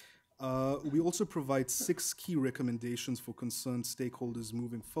dynamics, we also provide 6 key recommendations for concerned stakeholders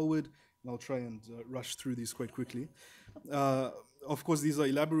moving forward. And I'll try and rush through these quite quickly. Of course, these are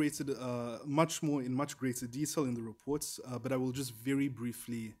elaborated in much greater detail in the reports, but I will just very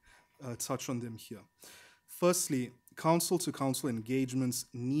briefly touch on them here. Firstly, council-to-council engagements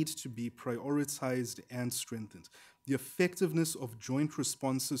need to be prioritized and strengthened. The effectiveness of joint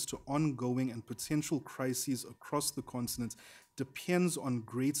responses to ongoing and potential crises across the continent depends on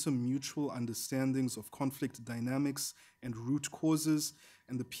greater mutual understandings of conflict dynamics and root causes,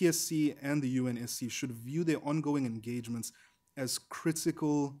 and the PSC and the UNSC should view their ongoing engagements as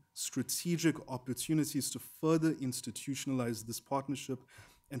critical strategic opportunities to further institutionalize this partnership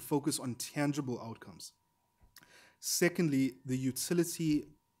and focus on tangible outcomes. Secondly, the utility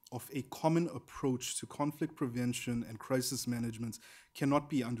of a common approach to conflict prevention and crisis management cannot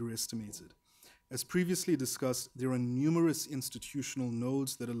be underestimated. As previously discussed, there are numerous institutional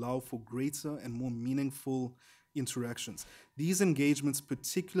nodes that allow for greater and more meaningful interactions. These engagements,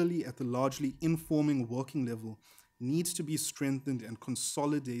 particularly at the largely informing working level, need to be strengthened and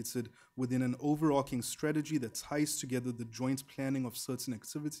consolidated within an overarching strategy that ties together the joint planning of certain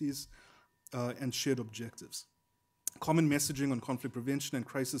activities and shared objectives. Common messaging on conflict prevention and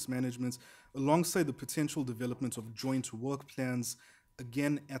crisis management, alongside the potential development of joint work plans,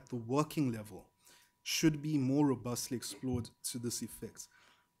 again at the working level, should be more robustly explored to this effect.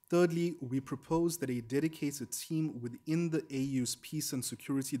 Thirdly, we propose that a dedicated team within the AU's Peace and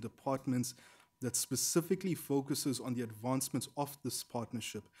Security Department that specifically focuses on the advancement of this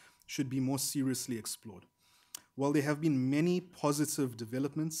partnership should be more seriously explored. While there have been many positive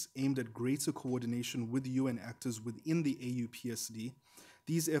developments aimed at greater coordination with UN actors within the AU PSD,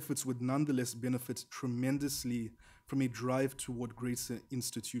 these efforts would nonetheless benefit tremendously from a drive toward greater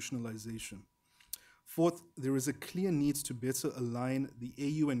institutionalization. Fourth, there is a clear need to better align the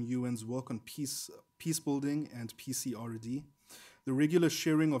AU and UN's work on peace building and PCRD. The regular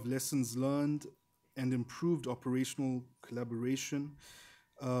sharing of lessons learned and improved operational collaboration,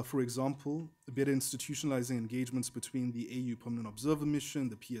 for example, better institutionalizing engagements between the AU Permanent Observer Mission,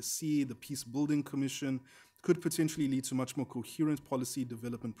 the PSC, the Peace Building Commission, could potentially lead to much more coherent policy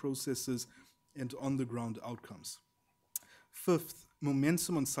development processes and on-the-ground outcomes. Fifth,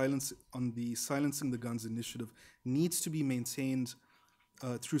 momentum on the Silencing the Guns initiative needs to be maintained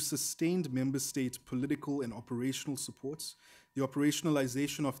through sustained member state political and operational supports. The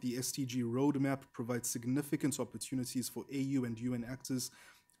operationalization of the SDG roadmap provides significant opportunities for AU and UN actors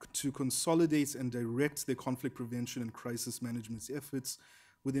to consolidate and direct their conflict prevention and crisis management efforts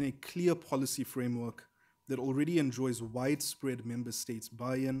within a clear policy framework that already enjoys widespread member states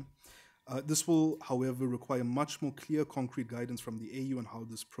buy-in. This will, however, require much more clear, concrete guidance from the AU on how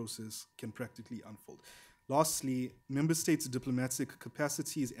this process can practically unfold. Lastly, member states' diplomatic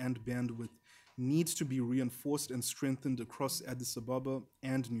capacities and bandwidth need to be reinforced and strengthened across Addis Ababa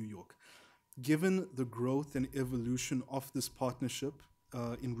and New York. Given the growth and evolution of this partnership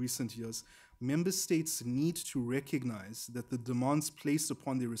in recent years, member states need to recognize that the demands placed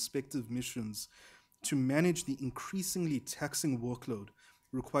upon their respective missions to manage the increasingly taxing workload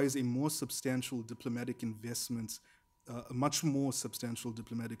requires a more substantial diplomatic investment, a much more substantial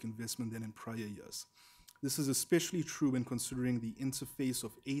diplomatic investment than in prior years. This is especially true when considering the interface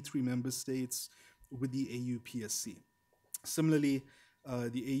of A3 member states with the AU PSC. Similarly,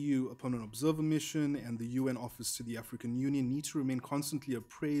 the AU, upon an observer mission, and the UN Office to the African Union need to remain constantly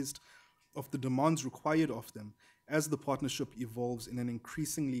appraised of the demands required of them as the partnership evolves in an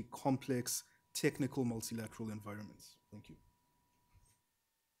increasingly complex technical multilateral environment. Thank you.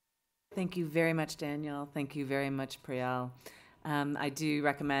 Thank you very much, Daniel. Thank you very much, Priyal. I do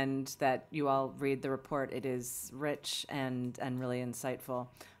recommend that you all read the report. It is rich and really insightful.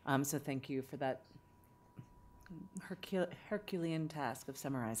 So thank you for that Herculean task of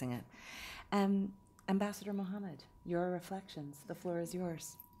summarizing it. Ambassador Mohammed, your reflections. The floor is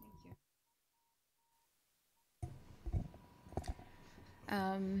yours.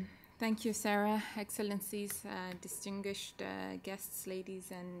 Thank you, Sarah, Excellencies, distinguished guests,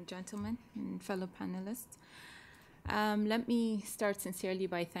 ladies and gentlemen, and fellow panelists. Let me start sincerely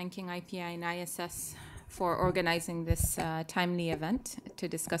by thanking IPI and ISS for organizing this timely event to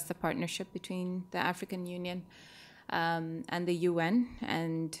discuss the partnership between the African Union and the UN,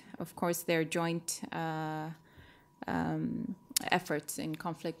 and of course their joint efforts in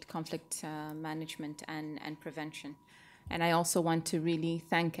conflict management and prevention. And I also want to really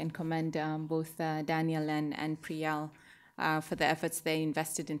thank and commend both Daniel and Priyal for the efforts they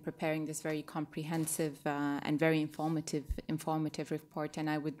invested in preparing this very comprehensive and very informative report. And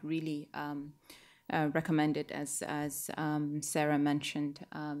I would really recommend it, as Sarah mentioned,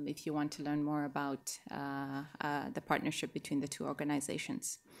 if you want to learn more about the partnership between the two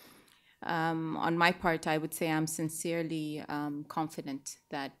organizations. On my part, I would say I'm sincerely confident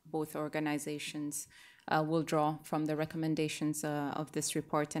that both organizations will draw from the recommendations of this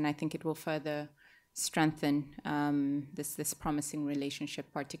report, and I think it will further strengthen this promising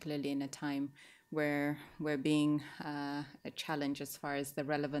relationship, particularly in a time where we're being a challenge as far as the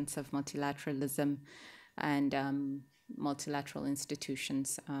relevance of multilateralism and multilateral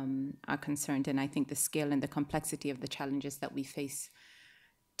institutions are concerned. And I think the scale and the complexity of the challenges that we face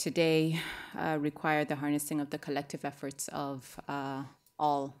today require the harnessing of the collective efforts of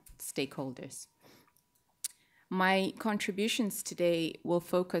all stakeholders. My contributions today will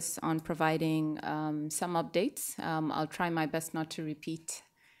focus on providing some updates. I'll try my best not to repeat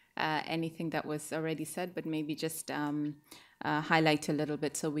anything that was already said, but maybe just highlight a little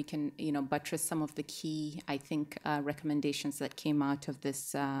bit so we can, buttress some of the key, I think, recommendations that came out of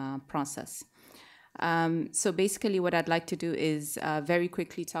this process. So basically what I'd like to do is very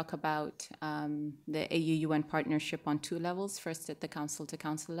quickly talk about the AU-UN partnership on two levels. First, at the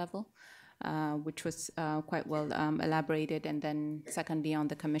council-to-council level, which was quite well elaborated, and then secondly on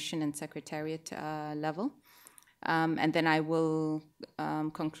the Commission and Secretariat level. And then I will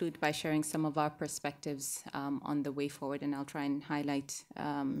conclude by sharing some of our perspectives on the way forward, and I'll try and highlight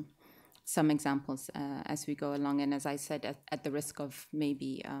some examples as we go along, and as I said, at the risk of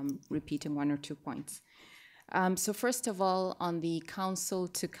maybe repeating one or two points. So first of all, on the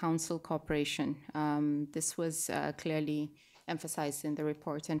council-to-council cooperation, this was clearly emphasized in the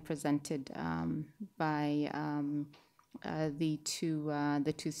report and presented by the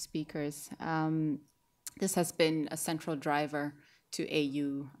two speakers. This has been a central driver to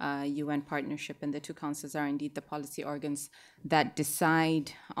AU-UN partnership, and the two councils are indeed the policy organs that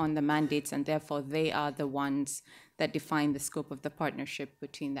decide on the mandates, and therefore they are the ones that define the scope of the partnership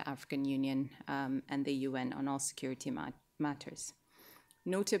between the African Union and the UN on all security matters.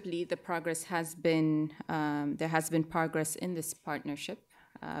 Notably, the progress has been there has been progress in this partnership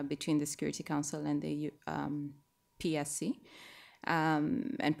between the Security Council and the PSC,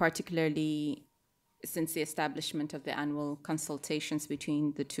 and particularly since the establishment of the annual consultations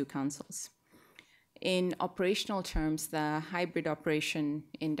between the two councils. In operational terms, the hybrid operation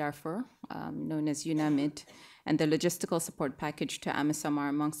in Darfur, known as UNAMID, and the logistical support package to AMISOM are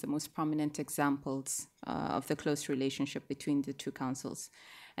amongst the most prominent examples of the close relationship between the two councils.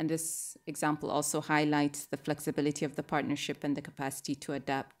 And this example also highlights the flexibility of the partnership and the capacity to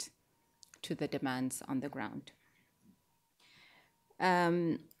adapt to the demands on the ground.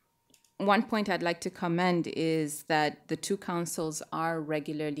 One point I'd like to commend is that the two councils are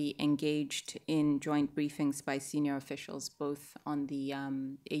regularly engaged in joint briefings by senior officials, both on the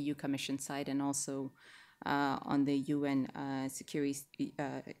AU Commission side and also on the UN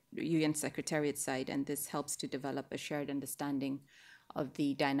UN Secretariat side, and this helps to develop a shared understanding of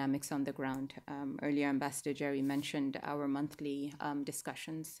the dynamics on the ground. Earlier, Ambassador Jerry mentioned our monthly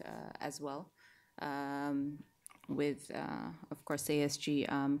discussions as well. With, of course, ASG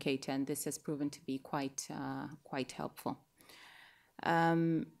K10, this has proven to be quite helpful.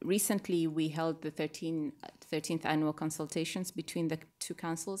 Recently, we held the 13th annual consultations between the two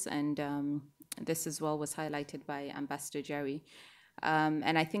councils, and this as well was highlighted by Ambassador Jerry.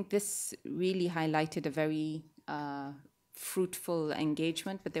 And I think this really highlighted a very fruitful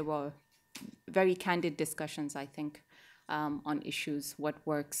engagement, but there were very candid discussions, I think, on issues, what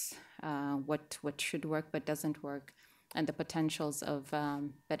works, what should work but doesn't work, and the potentials of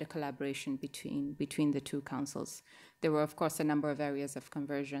better collaboration between the two councils. There were, of course, a number of areas of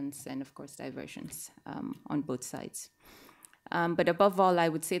convergence and, of course, divergence on both sides. But above all, I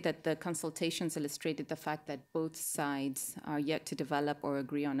would say that the consultations illustrated the fact that both sides are yet to develop or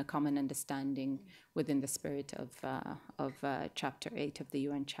agree on a common understanding within the spirit of Chapter 8 of the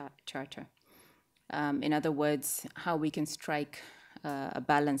UN Charter. In other words, how we can strike a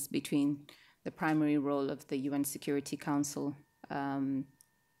balance between the primary role of the UN Security Council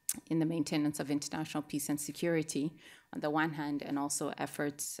in the maintenance of international peace and security, on the one hand, and also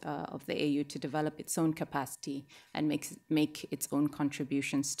efforts of the AU to develop its own capacity and make its own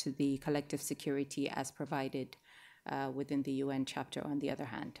contributions to the collective security as provided within the UN chapter, on the other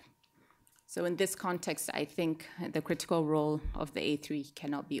hand. So in this context, I think the critical role of the A3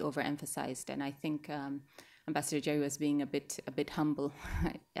 cannot be overemphasized, and I think Ambassador Jerry was being a bit humble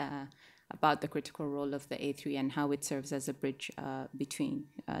about the critical role of the A3 and how it serves as a bridge between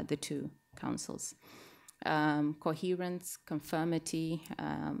the two councils. Coherence, conformity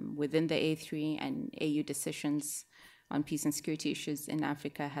within the A3 and AU decisions on peace and security issues in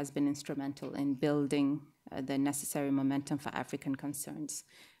Africa has been instrumental in building the necessary momentum for African concerns.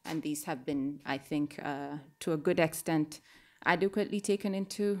 And these have been, I think, to a good extent, adequately taken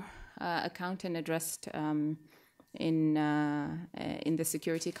into account and addressed in the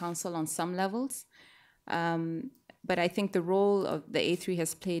Security Council on some levels. But I think the role of the A3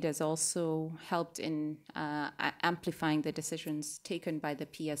 has played has also helped in amplifying the decisions taken by the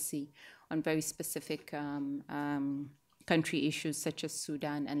PSC on very specific country issues such as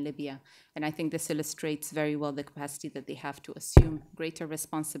Sudan and Libya. And I think this illustrates very well the capacity that they have to assume greater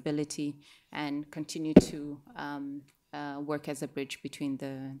responsibility and continue to work as a bridge between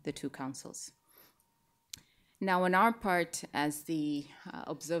the two councils. Now, on our part, as the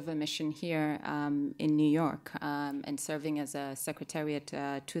observer mission here in New York and serving as a secretariat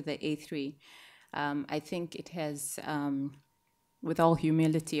to the A3, I think it has, with all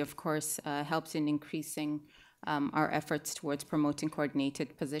humility, of course, helped in increasing our efforts towards promoting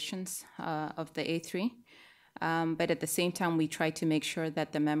coordinated positions of the A3. But at the same time, we try to make sure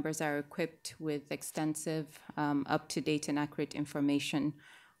that the members are equipped with extensive, up-to-date and accurate information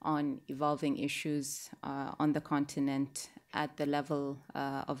on evolving issues on the continent at the level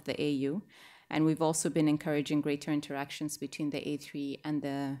of the AU. And we've also been encouraging greater interactions between the A3 and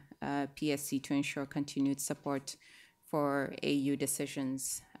the PSC to ensure continued support for AU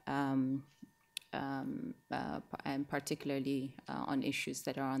decisions, and particularly on issues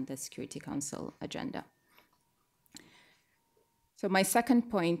that are on the Security Council agenda. So my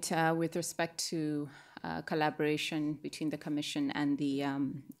second point with respect to collaboration between the Commission and the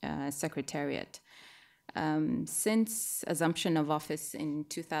Secretariat. Since assumption of office in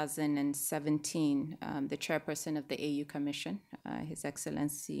 2017, the chairperson of the AU Commission, His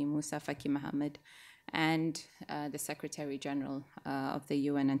Excellency Moussa Faki Mohammed, and the Secretary General of the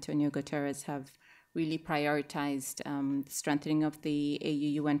UN, Antonio Guterres, have really prioritized the strengthening of the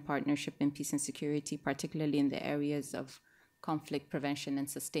AU-UN partnership in peace and security, particularly in the areas of conflict prevention and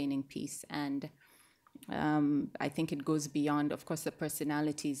sustaining peace. And I think it goes beyond, of course, the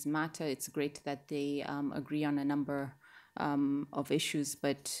personalities matter. It's great that they agree on a number of issues,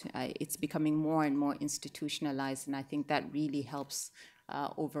 but it's becoming more and more institutionalized, and I think that really helps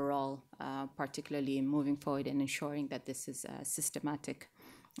overall, particularly in moving forward and ensuring that this is systematic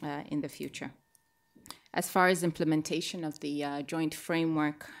in the future. As far as implementation of the joint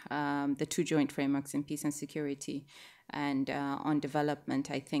framework, the two joint frameworks in peace and security, and on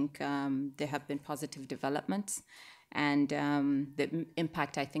development, I think there have been positive developments, and the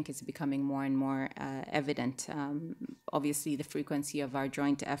impact, I think, is becoming more and more evident. Obviously, the frequency of our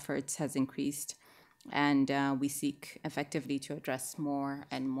joint efforts has increased, and we seek effectively to address more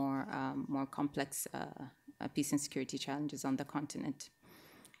and more complex peace and security challenges on the continent.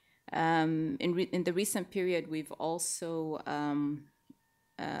 In the recent period, we've also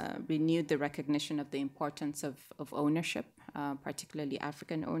renewed the recognition of the importance of ownership, particularly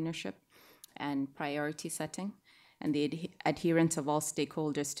African ownership, and priority setting, and the adherence of all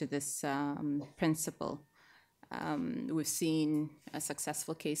stakeholders to this principle. We've seen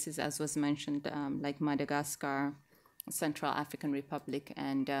successful cases, as was mentioned, like Madagascar, Central African Republic,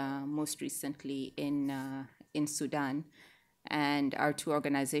 and most recently in Sudan. And our two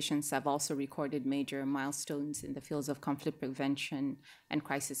organizations have also recorded major milestones in the fields of conflict prevention and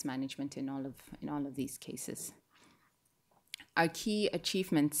crisis management in all of these cases. Our key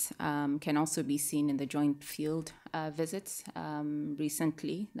achievements can also be seen in the joint field visits.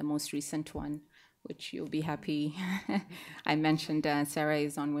 Recently, the most recent one, which you'll be happy I mentioned, Sarah,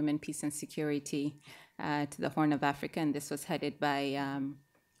 is on women, peace, and security to the Horn of Africa, and this was headed by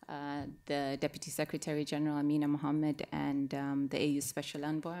the Deputy Secretary General Amina Mohammed and the AU Special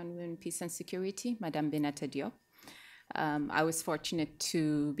Envoy on Women, Peace, and Security, Madame Binata Diop. I was fortunate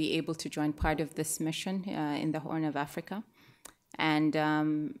to be able to join part of this mission in the Horn of Africa. And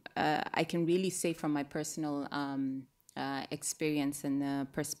I can really say from my personal experience and the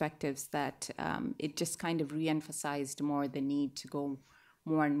perspectives that it just kind of re-emphasized more the need to go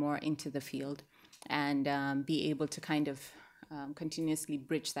more and more into the field and be able to kind of continuously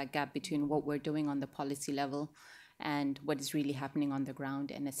bridge that gap between what we're doing on the policy level and what is really happening on the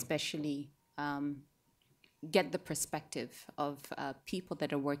ground, and especially get the perspective of people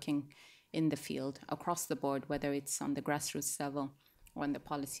that are working in the field across the board, whether it's on the grassroots level or on the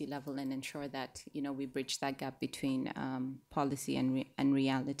policy level, and ensure that we bridge that gap between policy and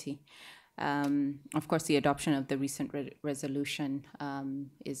reality. Of course, the adoption of the recent resolution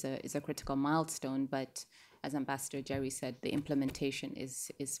is a critical milestone, but as Ambassador Jerry said, the implementation is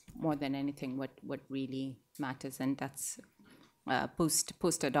more than anything what really matters, and that's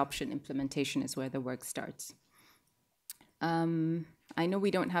post-adoption implementation is where the work starts. I know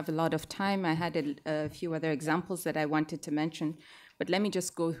we don't have a lot of time. I had a few other examples that I wanted to mention, but let me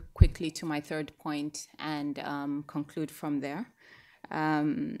just go quickly to my third point and conclude from there.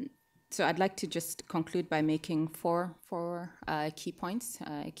 So I'd like to just conclude by making four key points,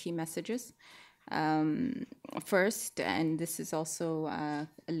 key messages. First, and this is also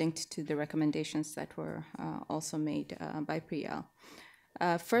linked to the recommendations that were also made by Priyal.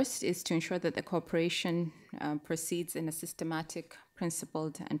 First is to ensure that the cooperation proceeds in a systematic,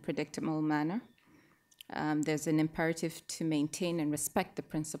 principled, and predictable manner. There's an imperative to maintain and respect the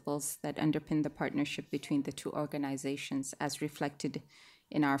principles that underpin the partnership between the two organizations as reflected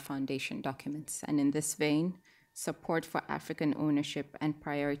in our foundation documents. And in this vein, support for African ownership and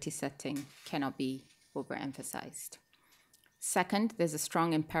priority setting cannot be overemphasized. Second, there's a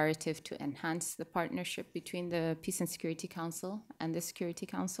strong imperative to enhance the partnership between the Peace and Security Council and the Security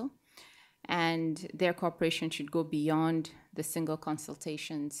Council, and their cooperation should go beyond the single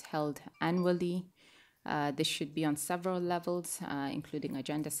consultations held annually. This should be on several levels, including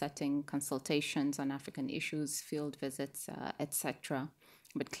agenda setting, consultations on African issues, field visits, etc.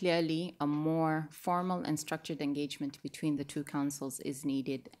 But clearly, a more formal and structured engagement between the two councils is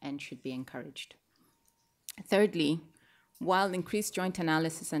needed and should be encouraged. Thirdly, while increased joint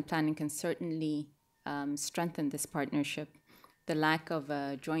analysis and planning can certainly strengthen this partnership, the lack of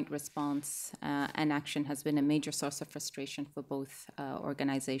a joint response and action has been a major source of frustration for both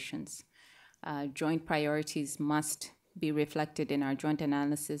organizations. Joint priorities must be reflected in our joint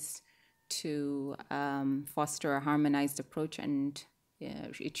analysis to foster a harmonized approach, and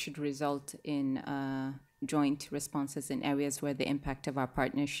it should result in joint responses in areas where the impact of our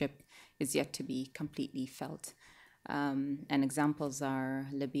partnership is yet to be completely felt. And examples are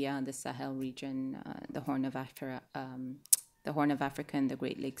Libya, the Sahel region, the Horn of Africa, and the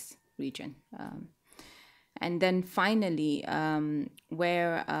Great Lakes region. And then finally,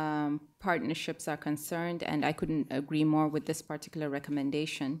 where partnerships are concerned, and I couldn't agree more with this particular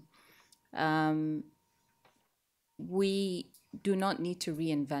recommendation, we do not need to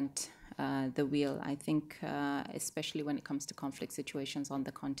reinvent the wheel. I think, especially when it comes to conflict situations on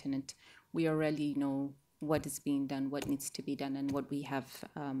the continent, we already know what is being done, what needs to be done, and what we have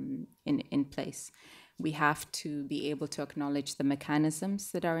in place. We have to be able to acknowledge the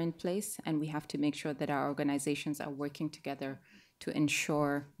mechanisms that are in place, and we have to make sure that our organizations are working together to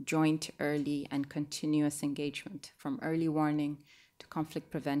ensure joint, early, and continuous engagement, from early warning to conflict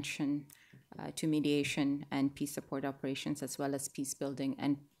prevention, to mediation and peace support operations, as well as peace building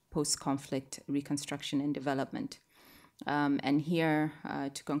and post-conflict reconstruction and development. And here,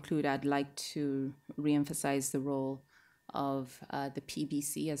 to conclude, I'd like to reemphasize the role of the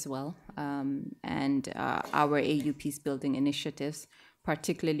PBC as well, and our AU peace building initiatives,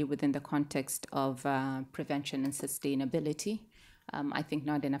 particularly within the context of prevention and sustainability. I think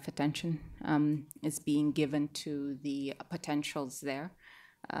not enough attention is being given to the potentials there.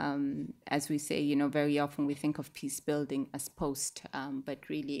 As we say, very often we think of peace building as post, but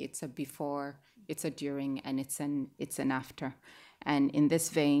really it's a before, it's a during, and it's an after. And in this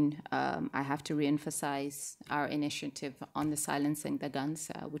vein, I have to reemphasize our initiative on the silencing the guns,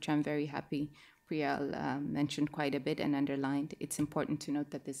 which I'm very happy Priyal mentioned quite a bit and underlined, it's important to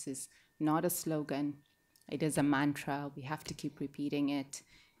note that this is not a slogan. It is a mantra. We have to keep repeating it.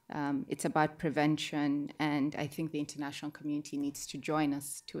 It's about prevention, and I think the international community needs to join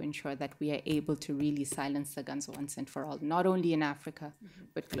us to ensure that we are able to really silence the guns once and for all, not only in Africa,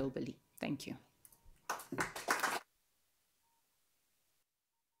 but globally. Thank you.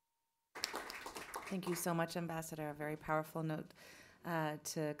 Thank you so much, Ambassador. A very powerful note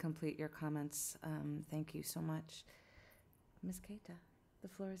to complete your comments. Thank you so much. Ms. Keita, the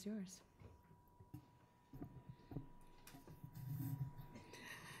floor is yours.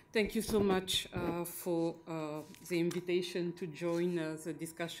 Thank you so much for the invitation to join the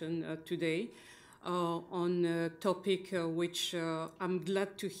discussion today on a topic which I'm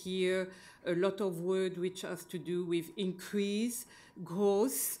glad to hear a lot of word which has to do with increase,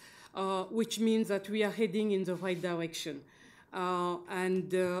 growth, which means that we are heading in the right direction.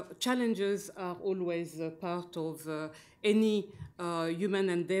 And challenges are always part of any human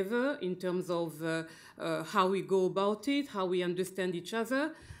endeavor in terms of how we go about it, how we understand each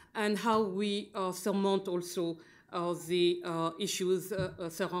other, and how we surmount also the issues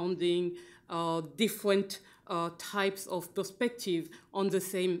surrounding different types of perspective on the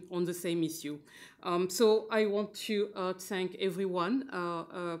same issue. So I want to thank everyone,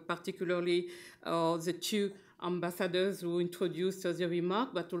 particularly the two ambassadors who introduced the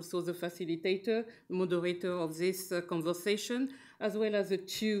remark, but also the facilitator, moderator of this conversation, as well as the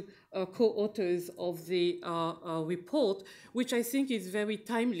two co-authors of the report, which I think is very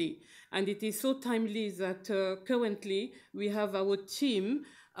timely. And it is so timely that currently we have our team,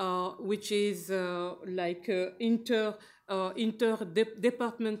 which is like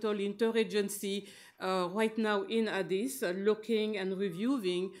interdepartmental, interagency, right now in Addis, looking and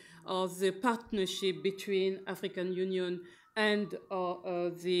reviewing the partnership between African Union and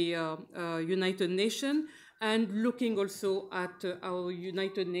the United Nations, and looking also at our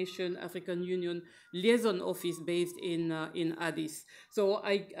United Nations African Union liaison office based in Addis. So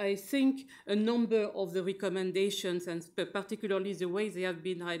I think a number of the recommendations, and particularly the way they have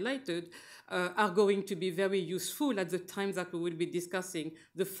been highlighted, are going to be very useful at the time that we will be discussing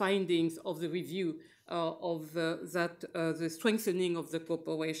the findings of the review of the strengthening of the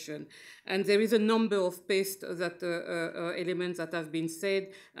cooperation. And there is a number of elements that have been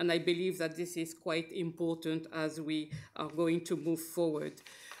said, and I believe that this is quite important as we are going to move forward.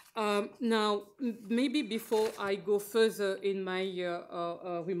 Now, maybe before I go further in my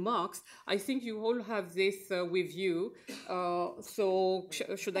remarks, I think you all have this with you. So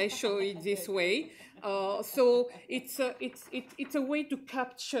should I show it this way? So it's a way to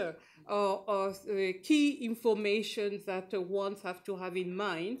capture key information that ones have to have in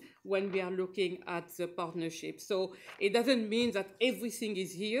mind when we are looking at the partnership. So it doesn't mean that everything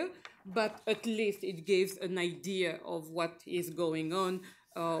is here, but at least it gives an idea of what is going on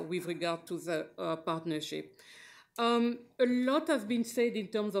with regard to the partnership. A lot has been said in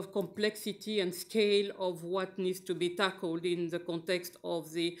terms of complexity and scale of what needs to be tackled in the context of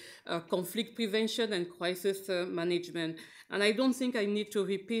the conflict prevention and crisis management. And I don't think I need to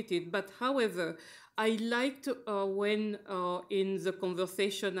repeat it, but however, I liked when in the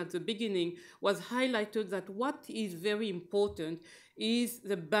conversation at the beginning was highlighted that what is very important is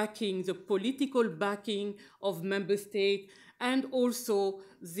the backing, the political backing of member states, and also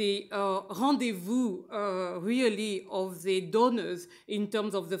the rendezvous really of the donors in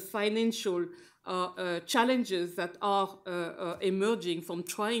terms of the financial challenges that are emerging from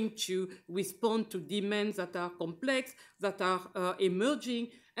trying to respond to demands that are complex, that are emerging,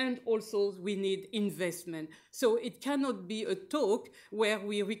 and also we need investment. So it cannot be a talk where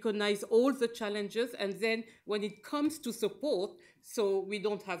we recognize all the challenges, and then when it comes to support, so we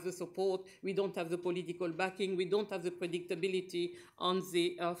don't have the support, we don't have the political backing, we don't have the predictability on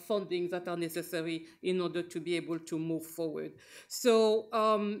the funding that are necessary in order to be able to move forward. So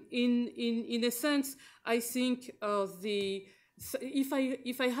in a sense, I think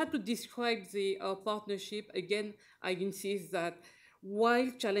if I had to describe the partnership, again, I insist that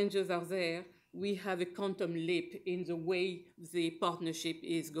while challenges are there, we have a quantum leap in the way the partnership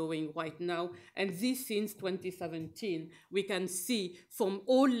is going right now. And this since 2017, we can see from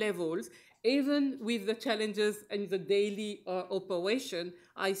all levels, even with the challenges in the daily operation,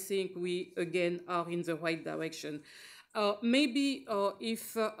 I think we, again, are in the right direction. Maybe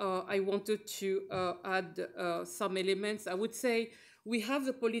if I wanted to add some elements, I would say we have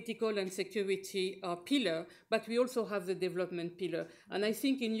the political and security pillar, but we also have the development pillar. And I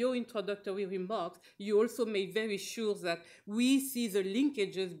think in your introductory remarks, you also made very sure that we see the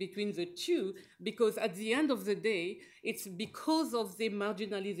linkages between the two, because at the end of the day, it's because of the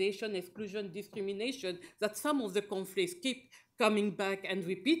marginalization, exclusion, discrimination that some of the conflicts keep coming back and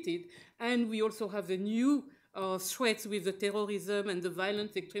repeated. And we also have the new threats with the terrorism and the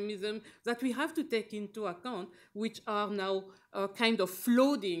violent extremism that we have to take into account, which are now kind of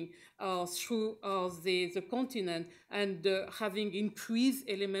floating through the continent and having increased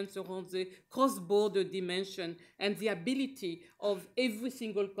elements around the cross-border dimension and the ability of every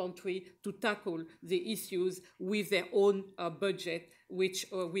single country to tackle the issues with their own budget, which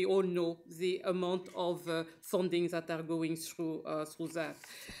we all know the amount of funding that are going through that.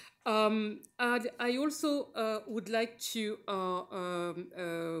 I also would like to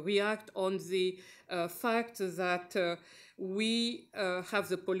react on the fact that we have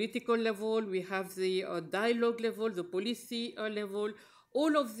the political level, we have the dialogue level, the policy level.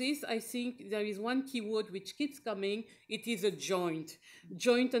 All of this, I think there is one keyword which keeps coming. It is a joint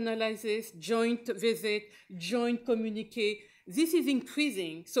analysis, joint visit, joint communique. This is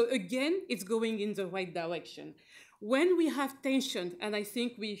increasing. So again, it's going in the right direction. When we have tensions, and I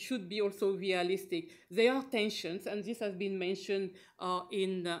think we should be also realistic, there are tensions, and this has been mentioned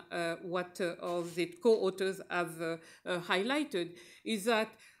in what the co-authors have highlighted, is that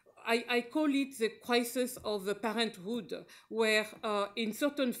I call it the crisis of the parenthood, where in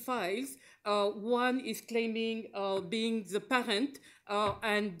certain files, one is claiming being the parent,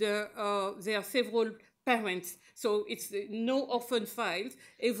 and there are several parents. So it's no orphan files.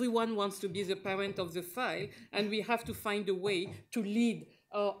 Everyone wants to be the parent of the file, and we have to find a way to lead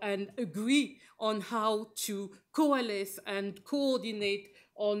and agree on how to coalesce and coordinate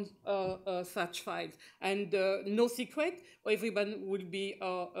on such files. And no secret, everyone will be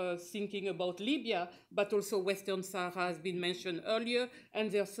thinking about Libya, but also Western Sahara has been mentioned earlier,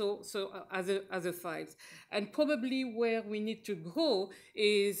 and there are so other files. And probably where we need to grow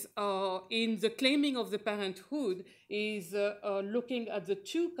is in the claiming of the parenthood, is looking at the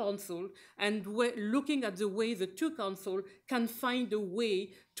two councils and looking at the way the two councils can find a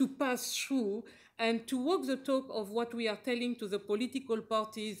way to pass through and to walk the talk of what we are telling to the political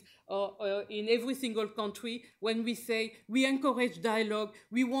parties in every single country when we say we encourage dialogue,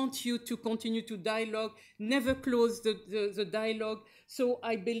 we want you to continue to dialogue, never close the dialogue. So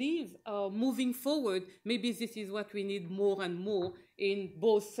I believe moving forward, maybe this is what we need more and more in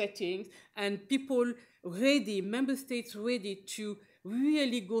both settings, and people ready, member states ready to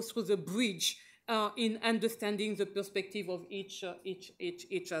really go through the bridge in understanding the perspective of each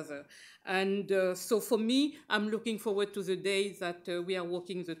other. And so for me, I'm looking forward to the day that we are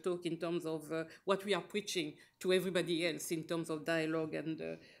walking the talk in terms of what we are preaching to everybody else in terms of dialogue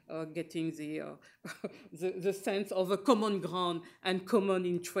and getting the sense of a common ground and common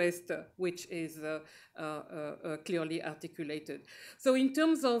interest, which is clearly articulated. So in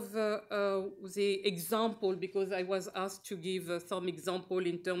terms of the example, because I was asked to give some example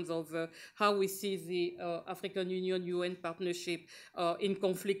in terms of how we see the African Union-UN partnership in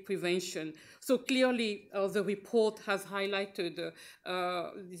conflict prevention. So clearly the report has highlighted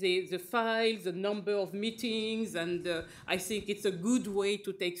the files, the number of meetings, and I think it's a good way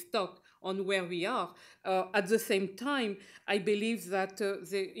to take stock on where we are. At the same time, I believe that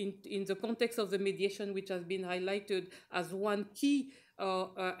in the context of the mediation, which has been highlighted as one key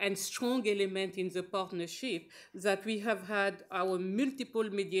and strong element in the partnership, that we have had our multiple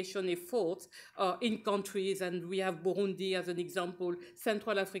mediation efforts in countries, and we have Burundi as an example,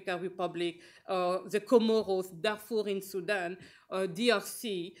 Central African Republic, the Comoros, Darfur in Sudan,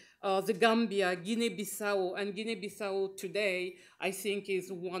 DRC, the Gambia, Guinea-Bissau, and Guinea-Bissau today, I think,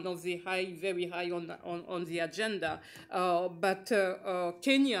 is one of the very high on the agenda. But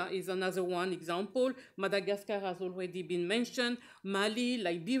Kenya is another one example. Madagascar has already been mentioned. Mali,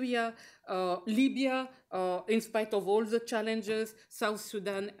 Liberia, Libya, in spite of all the challenges, South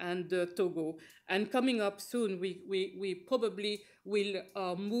Sudan and Togo. And coming up soon, we probably will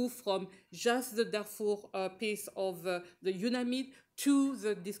move from just the Darfur piece of the UNAMID to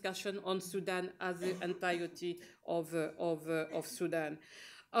the discussion on Sudan as the entirety of Sudan.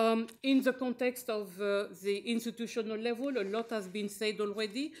 In the context of the institutional level, a lot has been said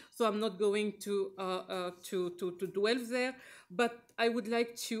already, so I'm not going to dwell there, but I would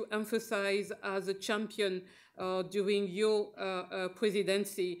like to emphasize as a champion during your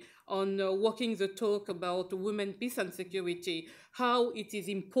presidency on walking the talk about women, peace and security, how it is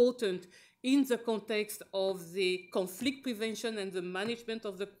important in the context of the conflict prevention and the management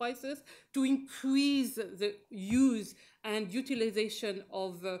of the crisis to increase the use and utilization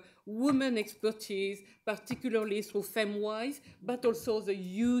of women expertise, particularly through FemWise, but also the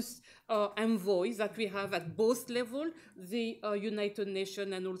youth envoys that we have at both levels, the United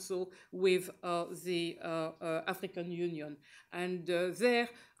Nations and also with the African Union. And there,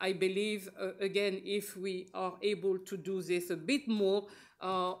 I believe, again, if we are able to do this a bit more,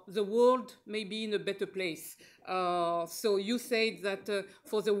 the world may be in a better place. So you said that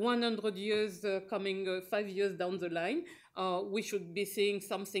for the 100 years coming 5 years down the line, we should be seeing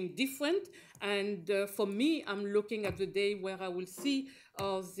something different. And for me, I'm looking at the day where I will see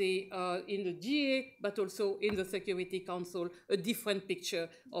in the GA, but also in the Security Council, a different picture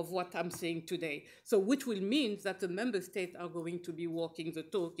of what I'm seeing today. So which will mean that the member states are going to be walking the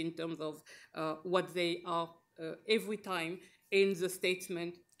talk in terms of what they are every time in the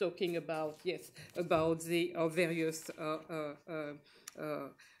statement talking about, yes, about the various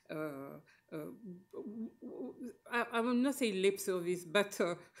I will not say lip service, but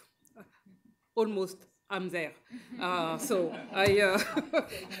almost I'm there. So I,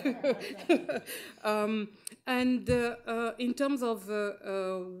 and in terms of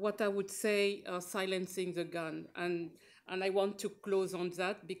what I would say, silencing the gun, and I want to close on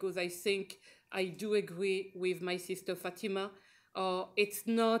that because I think I do agree with my sister Fatima. It's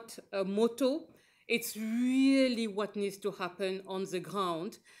not a motto. It's really what needs to happen on the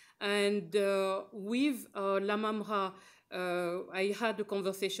ground. And with Lamamra, I had a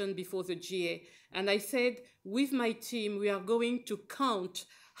conversation before the GA, and I said, with my team, we are going to count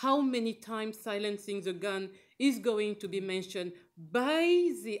how many times silencing the gun is going to be mentioned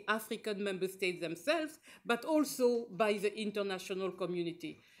by the African member states themselves, but also by the international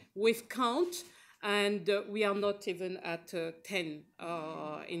community. We've count, and we are not even at 10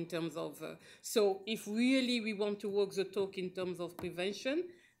 in terms of... so if really we want to walk the talk in terms of prevention,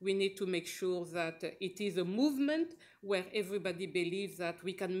 we need to make sure that it is a movement where everybody believes that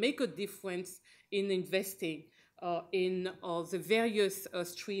we can make a difference in investing in the various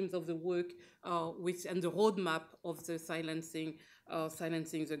streams of the work and the roadmap of the silencing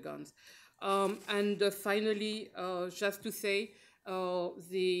the guns. And finally, just to say,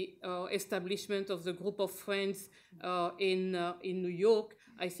 the establishment of the group of friends in New York,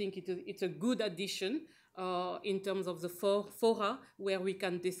 I think it's a good addition in terms of the fora where we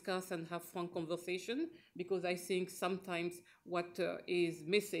can discuss and have frank conversation, because I think sometimes what is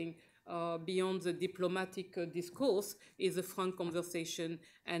missing beyond the diplomatic discourse is a frank conversation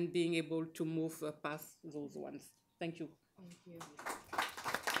and being able to move past those ones. Thank you. Thank you.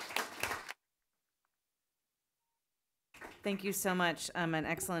 Thank you so much. An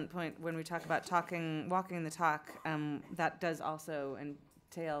excellent point. When we talk about walking the talk, that does also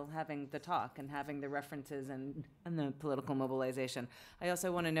entail having the talk and having the references and the political mobilization. I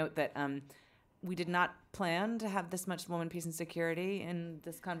also want to note that we did not plan to have this much women, peace, and security in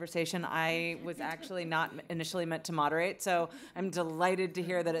this conversation. I was actually not initially meant to moderate, so I'm delighted to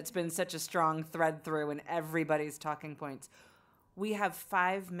hear that it's been such a strong thread through in everybody's talking points. We have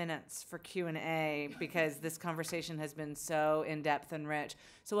 5 minutes for Q&A because this conversation has been so in-depth and rich.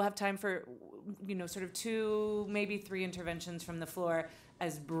 So we'll have time for, sort of 2, maybe 3 interventions from the floor,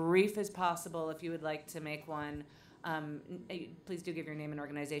 as brief as possible if you would like to make one. Please do give your name and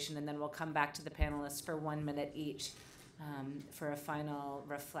organization, and then we'll come back to the panelists for 1 minute each for a final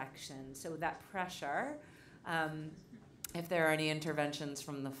reflection. So with that pressure, if there are any interventions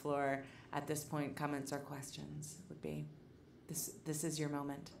from the floor at this point, comments or questions would be... This is your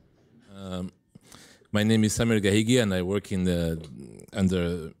moment. My name is Samir Gahigi, and I work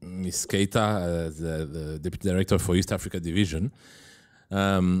under Ms. Keita, the Deputy Director for East Africa Division.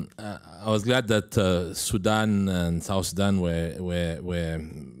 I was glad that Sudan and South Sudan were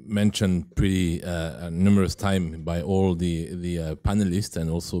mentioned pretty numerous times by all the panelists and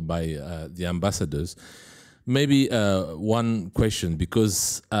also by the ambassadors. Maybe one question,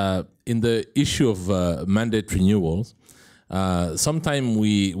 because in the issue of mandate renewals, sometimes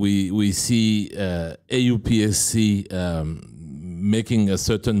we see AUPSC making a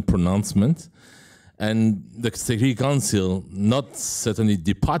certain pronouncement, and the Security Council not certainly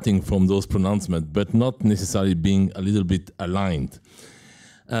departing from those pronouncements, but not necessarily being a little bit aligned.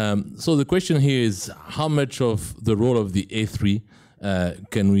 So the question here is, how much of the role of the A3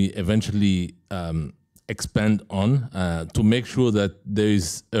 can we eventually expand on to make sure that there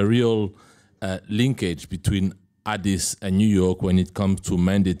is a real linkage between Addis and New York when it comes to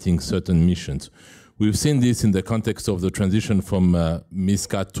mandating certain missions? We've seen this in the context of the transition from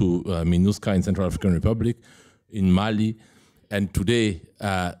MISCA to MINUSCA in Central African Republic, in Mali, and today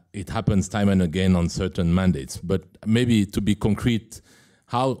it happens time and again on certain mandates. But maybe to be concrete,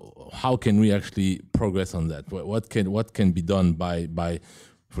 how can we actually progress on that? What can be done by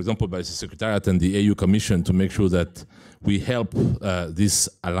for example, by the Secretariat and the AU Commission to make sure that we help this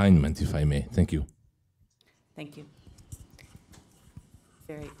alignment, if I may? Thank you. Thank you.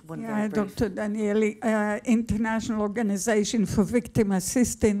 Very brief. Dr. Danieli, International Organization for Victim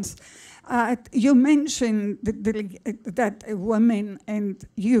Assistance. You mentioned that women and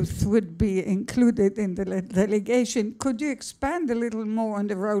youth would be included in the delegation. Could you expand a little more on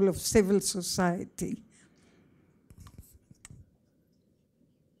the role of civil society?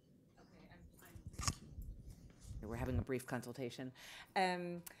 We're having a brief consultation.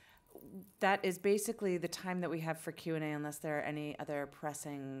 That is basically the time that we have for Q&A unless there are any other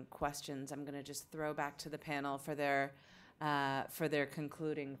pressing questions. I'm going to just throw back to the panel for their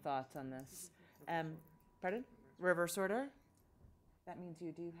concluding thoughts on this. Pardon? Reverse order? That means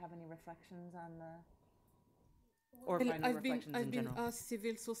you do have any reflections on the... Or well, final reflections in general? I've been asked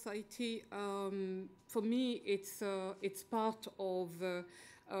civil society. For me, it's part of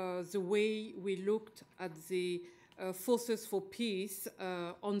the way we looked at the forces for peace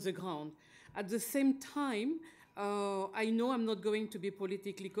on the ground. At the same time, I know I'm not going to be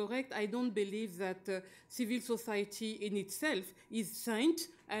politically correct. I don't believe that civil society in itself is saint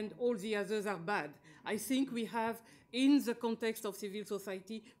and all the others are bad. I think we have, in the context of civil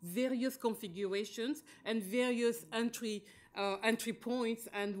society, various configurations and various entry points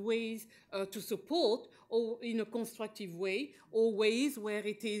and ways to support, or in a constructive way, or ways where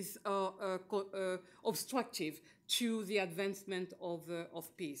it is obstructive to the advancement of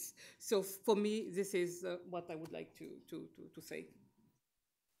peace. So for me, this is what I would like to say.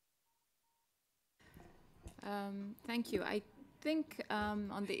 Thank you. I think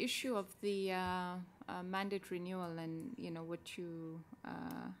on the issue of the mandate renewal and what you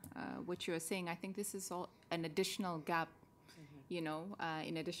are saying, I think this is all an additional gap.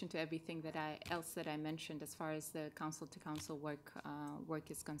 In addition to everything else that I mentioned, as far as the council-to-council work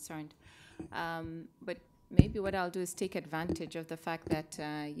is concerned, but maybe what I'll do is take advantage of the fact that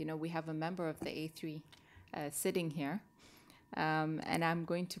we have a member of the A3 sitting here. And I'm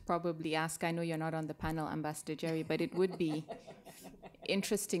going to probably ask, I know you're not on the panel, Ambassador Jerry, but it would be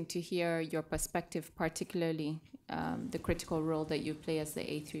interesting to hear your perspective, particularly the critical role that you play as the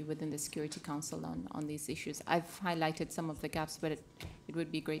A3 within the Security Council on these issues. I've highlighted some of the gaps, but it would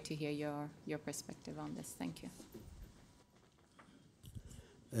be great to hear your perspective on this. Thank you.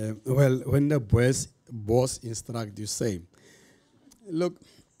 Well, when the boss instructs, you say, look,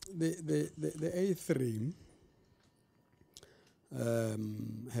 the A3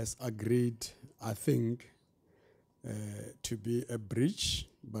 has agreed, I think, to be a bridge,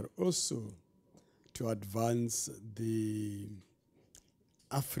 but also to advance the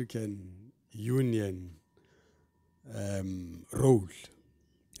African Union role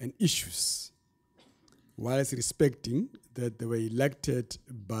and issues, whilst respecting that they were elected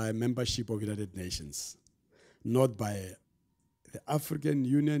by membership of United Nations, not by the African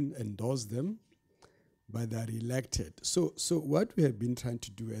Union endorsed them, but they are elected. So what we have been trying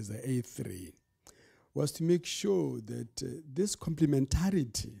to do as the A3 was to make sure that this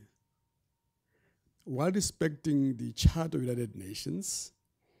complementarity, while respecting the Charter of United Nations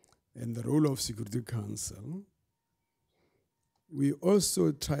and the role of Security Council, we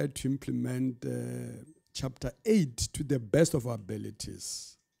also tried to implement Chapter 8 to the best of our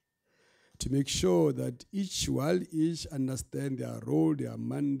abilities, to make sure that each understand their role, their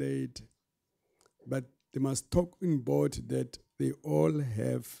mandate, but they must talk in board that they all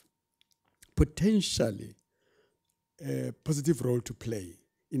have potentially a positive role to play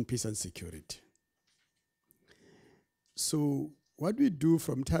in peace and security. So what we do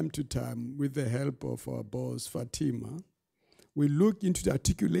from time to time, with the help of our boss, Fatima, we look into the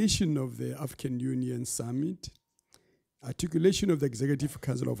articulation of the African Union Summit, articulation of the Executive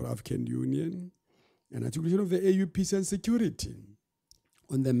Council of the African Union, and articulation of the AU Peace and Security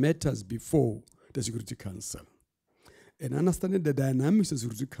on the matters before the Security Council. And understanding the dynamics of the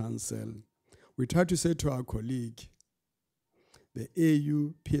Security Council, we try to say to our colleague, the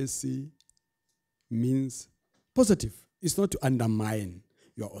AU PSC means positive. It's not to undermine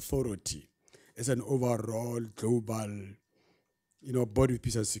your authority as an overall global body of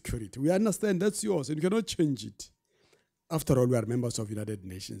peace and security. We understand that's yours and you cannot change it. After all, we are members of United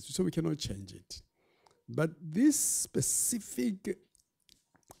Nations, so we cannot change it. But this specific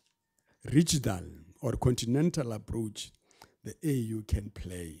regional or continental approach, the AU can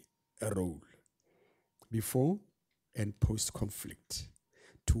play a role before and post-conflict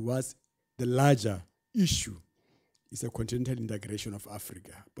towards the larger issue is a continental integration of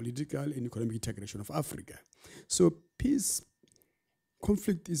Africa, political and economic integration of Africa. So peace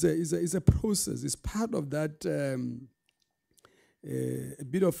conflict is a process. It's part of that a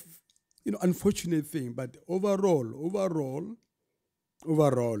bit of unfortunate thing. But overall,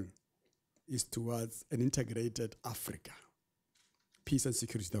 is towards an integrated Africa, peace and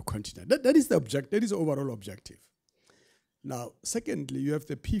security in the continent. That is the objective. That is the overall objective. Now, secondly, you have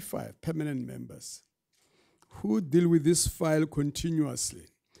the P5 permanent members who deal with this file continuously.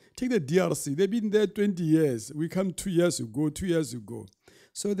 Take the DRC. They've been there 20 years. We come 2 years ago.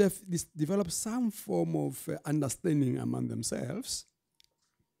 So they've developed some form of understanding among themselves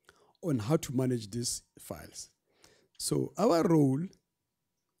on how to manage these files. So our role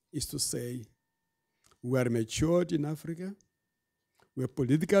is to say we are matured in Africa, we have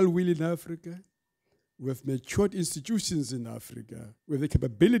political will in Africa, we have matured institutions in Africa, we have the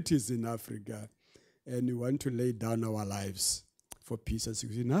capabilities in Africa, and we want to lay down our lives for peace and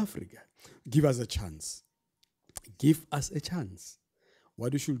security in Africa. Give us a chance. Give us a chance.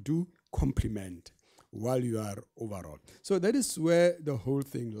 What you should do, complement while you are overall. So that is where the whole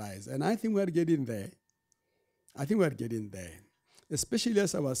thing lies. And I think we are getting there. Especially,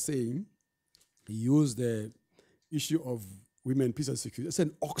 as I was saying, use the issue of women, peace and security as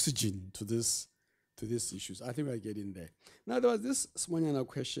an oxygen to these issues. I think we are getting there. Now, there was this small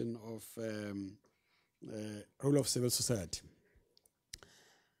question of role of civil society.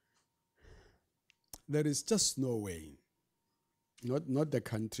 There is just no way, not the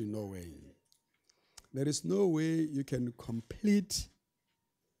country, no way. There is no way you can complete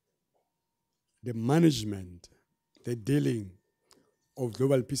the management, the dealing of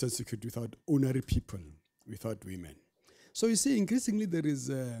global peace and security without ordinary people, without women. So you see, increasingly there is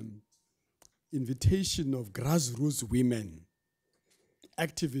invitation of grassroots women,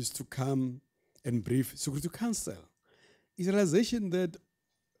 activists to come and brief Security Council. It's a realization that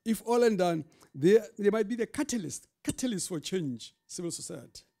if all and done, they might be the catalyst for change, civil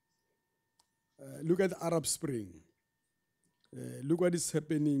society. Look at the Arab Spring. Look what is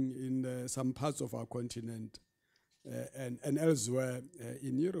happening in some parts of our continent and elsewhere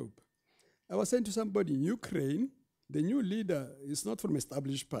in Europe. I was saying to somebody in Ukraine, the new leader is not from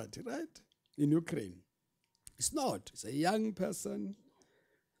established party, right? In Ukraine. It's not. It's a young person.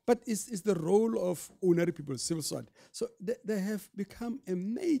 But it's the role of ordinary people, civil society. So they have become a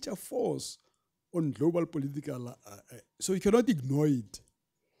major force on global political, so you cannot ignore it.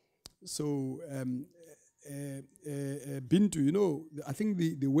 So, Bintu, I think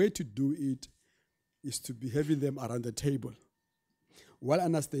the way to do it is to be having them around the table while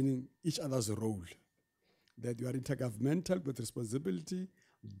understanding each other's role. That you are intergovernmental with responsibility,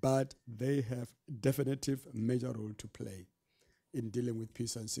 but they have definitive major role to play in dealing with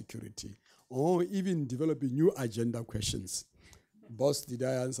peace and security, or even developing new agenda questions. Boss, did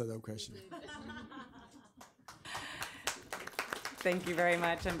I answer that question? Thank you very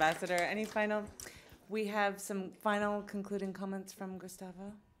much, Ambassador. We have some final concluding comments from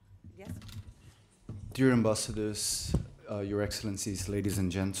Gustavo. Yes? Dear ambassadors, your excellencies, ladies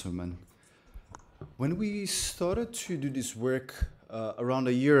and gentlemen, when we started to do this work around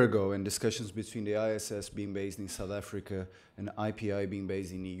a year ago in discussions between the ISS being based in South Africa and IPI being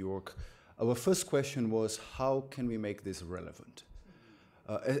based in New York, our first question was, how can we make this relevant?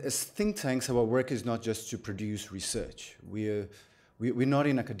 As think tanks, our work is not just to produce research. We're not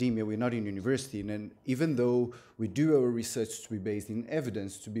in academia, we're not in university, and even though we do our research to be based in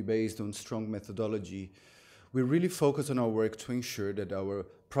evidence, to be based on strong methodology, we really focus on our work to ensure that our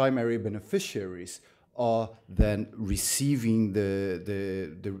primary beneficiaries are then receiving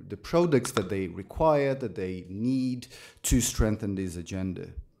the products that they require, that they need to strengthen this agenda.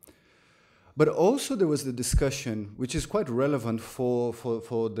 But also there was the discussion, which is quite relevant for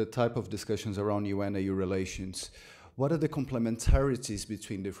the type of discussions around UN-AU relations. What are the complementarities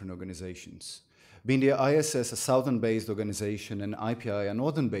between different organizations? Being the ISS a southern-based organization and IPI a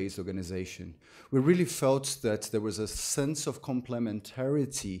northern-based organization, we really felt that there was a sense of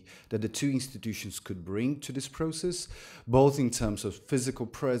complementarity that the two institutions could bring to this process, both in terms of physical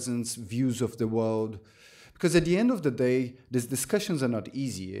presence, views of the world. Because at the end of the day, these discussions are not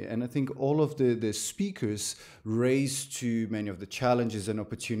easy, and I think all of the speakers raised to many of the challenges and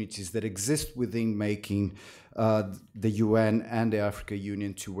opportunities that exist within making the UN and the African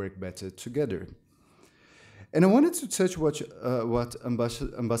Union to work better together. And I wanted to touch what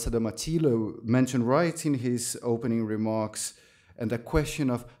Ambassador Matilo mentioned right in his opening remarks, and the question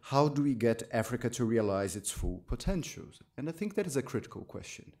of how do we get Africa to realize its full potentials? And I think that is a critical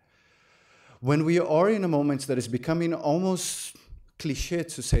question. When we are in a moment that is becoming almost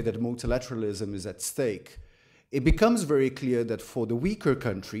cliché to say that multilateralism is at stake, it becomes very clear that for the weaker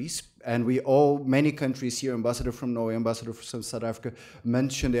countries, and many countries here, Ambassador from Norway, Ambassador from South Africa,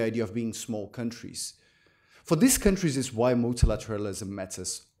 mentioned the idea of being small countries. For these countries is why multilateralism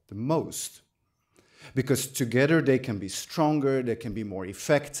matters the most. Because together they can be stronger, they can be more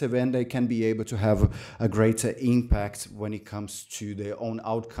effective, and they can be able to have a greater impact when it comes to their own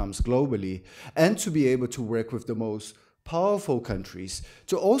outcomes globally, and to be able to work with the most powerful countries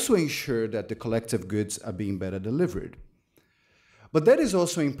to also ensure that the collective goods are being better delivered. But that is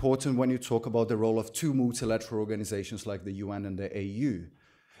also important when you talk about the role of two multilateral organizations like the UN and the AU.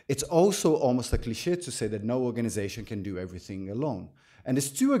 It's also almost a cliche to say that no organization can do everything alone. And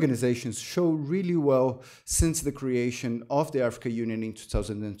these two organizations show really well since the creation of the Africa Union in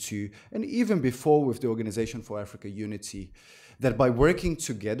 2002, and even before with the Organization for Africa Unity, that by working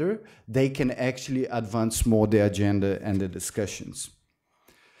together, they can actually advance more the agenda and the discussions.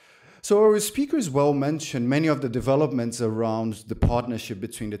 So our speakers well mentioned many of the developments around the partnership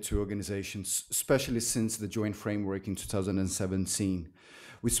between the two organizations, especially since the joint framework in 2017.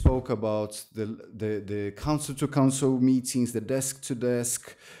 We spoke about the council-to-council meetings, the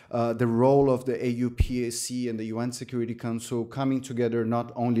desk-to-desk, the role of the AU-PAC and the UN Security Council coming together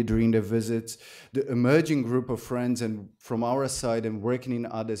not only during the visits, the emerging group of friends, and from our side and working in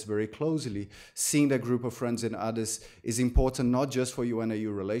others very closely, seeing that group of friends and others is important not just for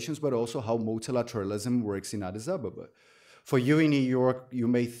UN-AU relations, but also how multilateralism works in Addis Ababa. For you in New York, you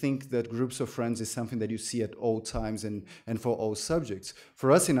may think that groups of friends is something that you see at all times and for all subjects.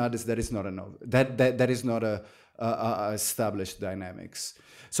 For us in Addis, that is not that is not a established dynamics.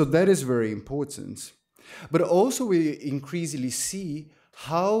 So that is very important. But also we increasingly see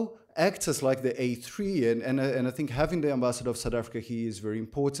how actors like the A3, and I think having the ambassador of South Africa here is very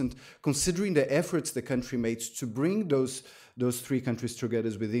important, considering the efforts the country made to bring those three countries together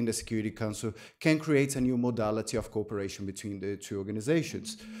within the Security Council, can create a new modality of cooperation between the two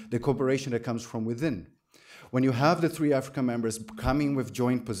organizations, the cooperation that comes from within. When you have the three African members coming with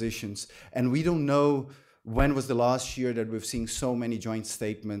joint positions, and we don't know when was the last year that we've seen so many joint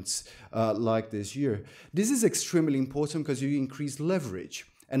statements like this year, this is extremely important because you increase leverage.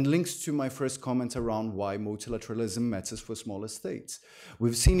 And links to my first comment around why multilateralism matters for smaller states.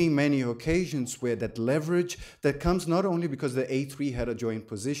 We've seen in many occasions where that leverage that comes not only because the A3 had a joint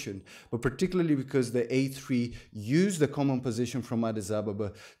position, but particularly because the A3 used the common position from Addis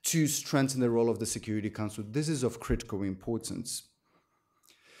Ababa to strengthen the role of the Security Council. This is of critical importance.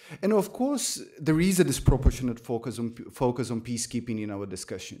 And of course, there is a disproportionate focus on peacekeeping in our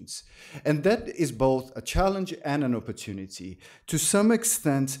discussions. And that is both a challenge and an opportunity. To some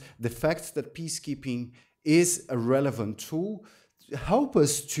extent, the fact that peacekeeping is a relevant tool help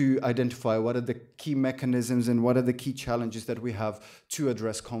us to identify what are the key mechanisms and what are the key challenges that we have to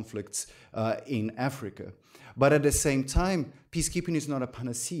address conflicts in Africa. But at the same time, peacekeeping is not a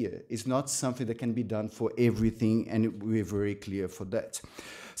panacea. It's not something that can be done for everything, and we're very clear for that.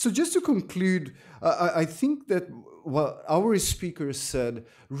 So just to conclude, I think that what our speakers said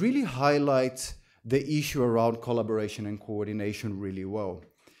really highlight the issue around collaboration and coordination really well.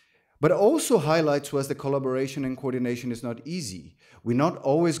 But also highlights to us that collaboration and coordination is not easy. We're not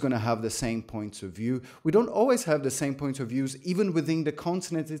always going to have the same points of view. We don't always have the same points of views even within the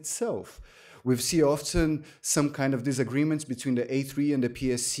continent itself. We see often some kind of disagreements between the A3 and the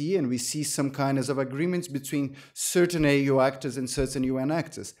PSC, and we see some kind of agreements between certain AU actors and certain UN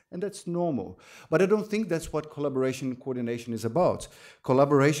actors, and that's normal. But I don't think that's what collaboration and coordination is about.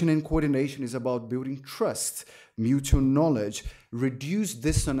 Collaboration and coordination is about building trust, mutual knowledge, reduce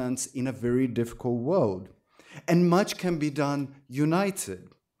dissonance in a very difficult world. And much can be done united.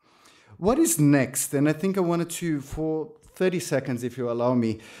 What is next? And I think I wanted to, for 30 seconds, if you allow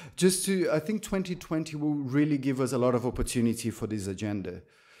me, I think 2020 will really give us a lot of opportunity for this agenda.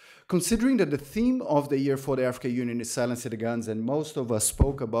 Considering that the theme of the year for the Africa Union is Silencing the Guns, and most of us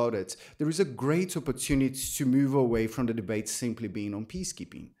spoke about it, there is a great opportunity to move away from the debate simply being on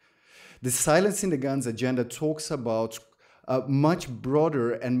peacekeeping. The Silencing the Guns agenda talks about much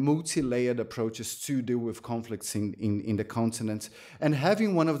broader and multi-layered approaches to deal with conflicts in the continent. And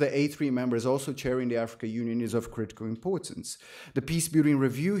having one of the A3 members also chairing the Africa Union is of critical importance. The Peace Building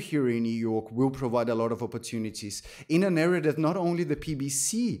Review here in New York will provide a lot of opportunities in an area that not only the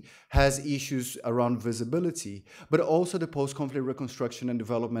PBC has issues around visibility, but also the post-conflict reconstruction and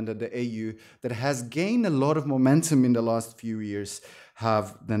development at the AU that has gained a lot of momentum in the last few years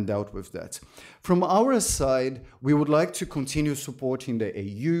have then dealt with that. From our side, we would like to continue supporting the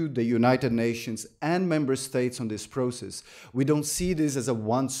AU, the United Nations, and member states on this process. We don't see this as a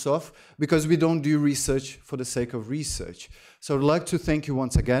once-off because we don't do research for the sake of research. So I'd like to thank you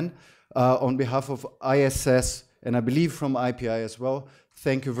once again on behalf of ISS and I believe from IPI as well,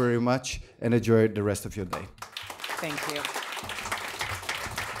 thank you very much and enjoy the rest of your day. Thank you.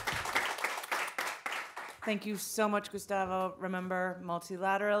 Thank you so much, Gustavo. Remember,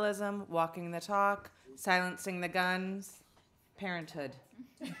 multilateralism, walking the talk, silencing the guns, parenthood.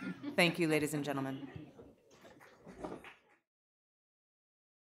 Thank you, ladies and gentlemen.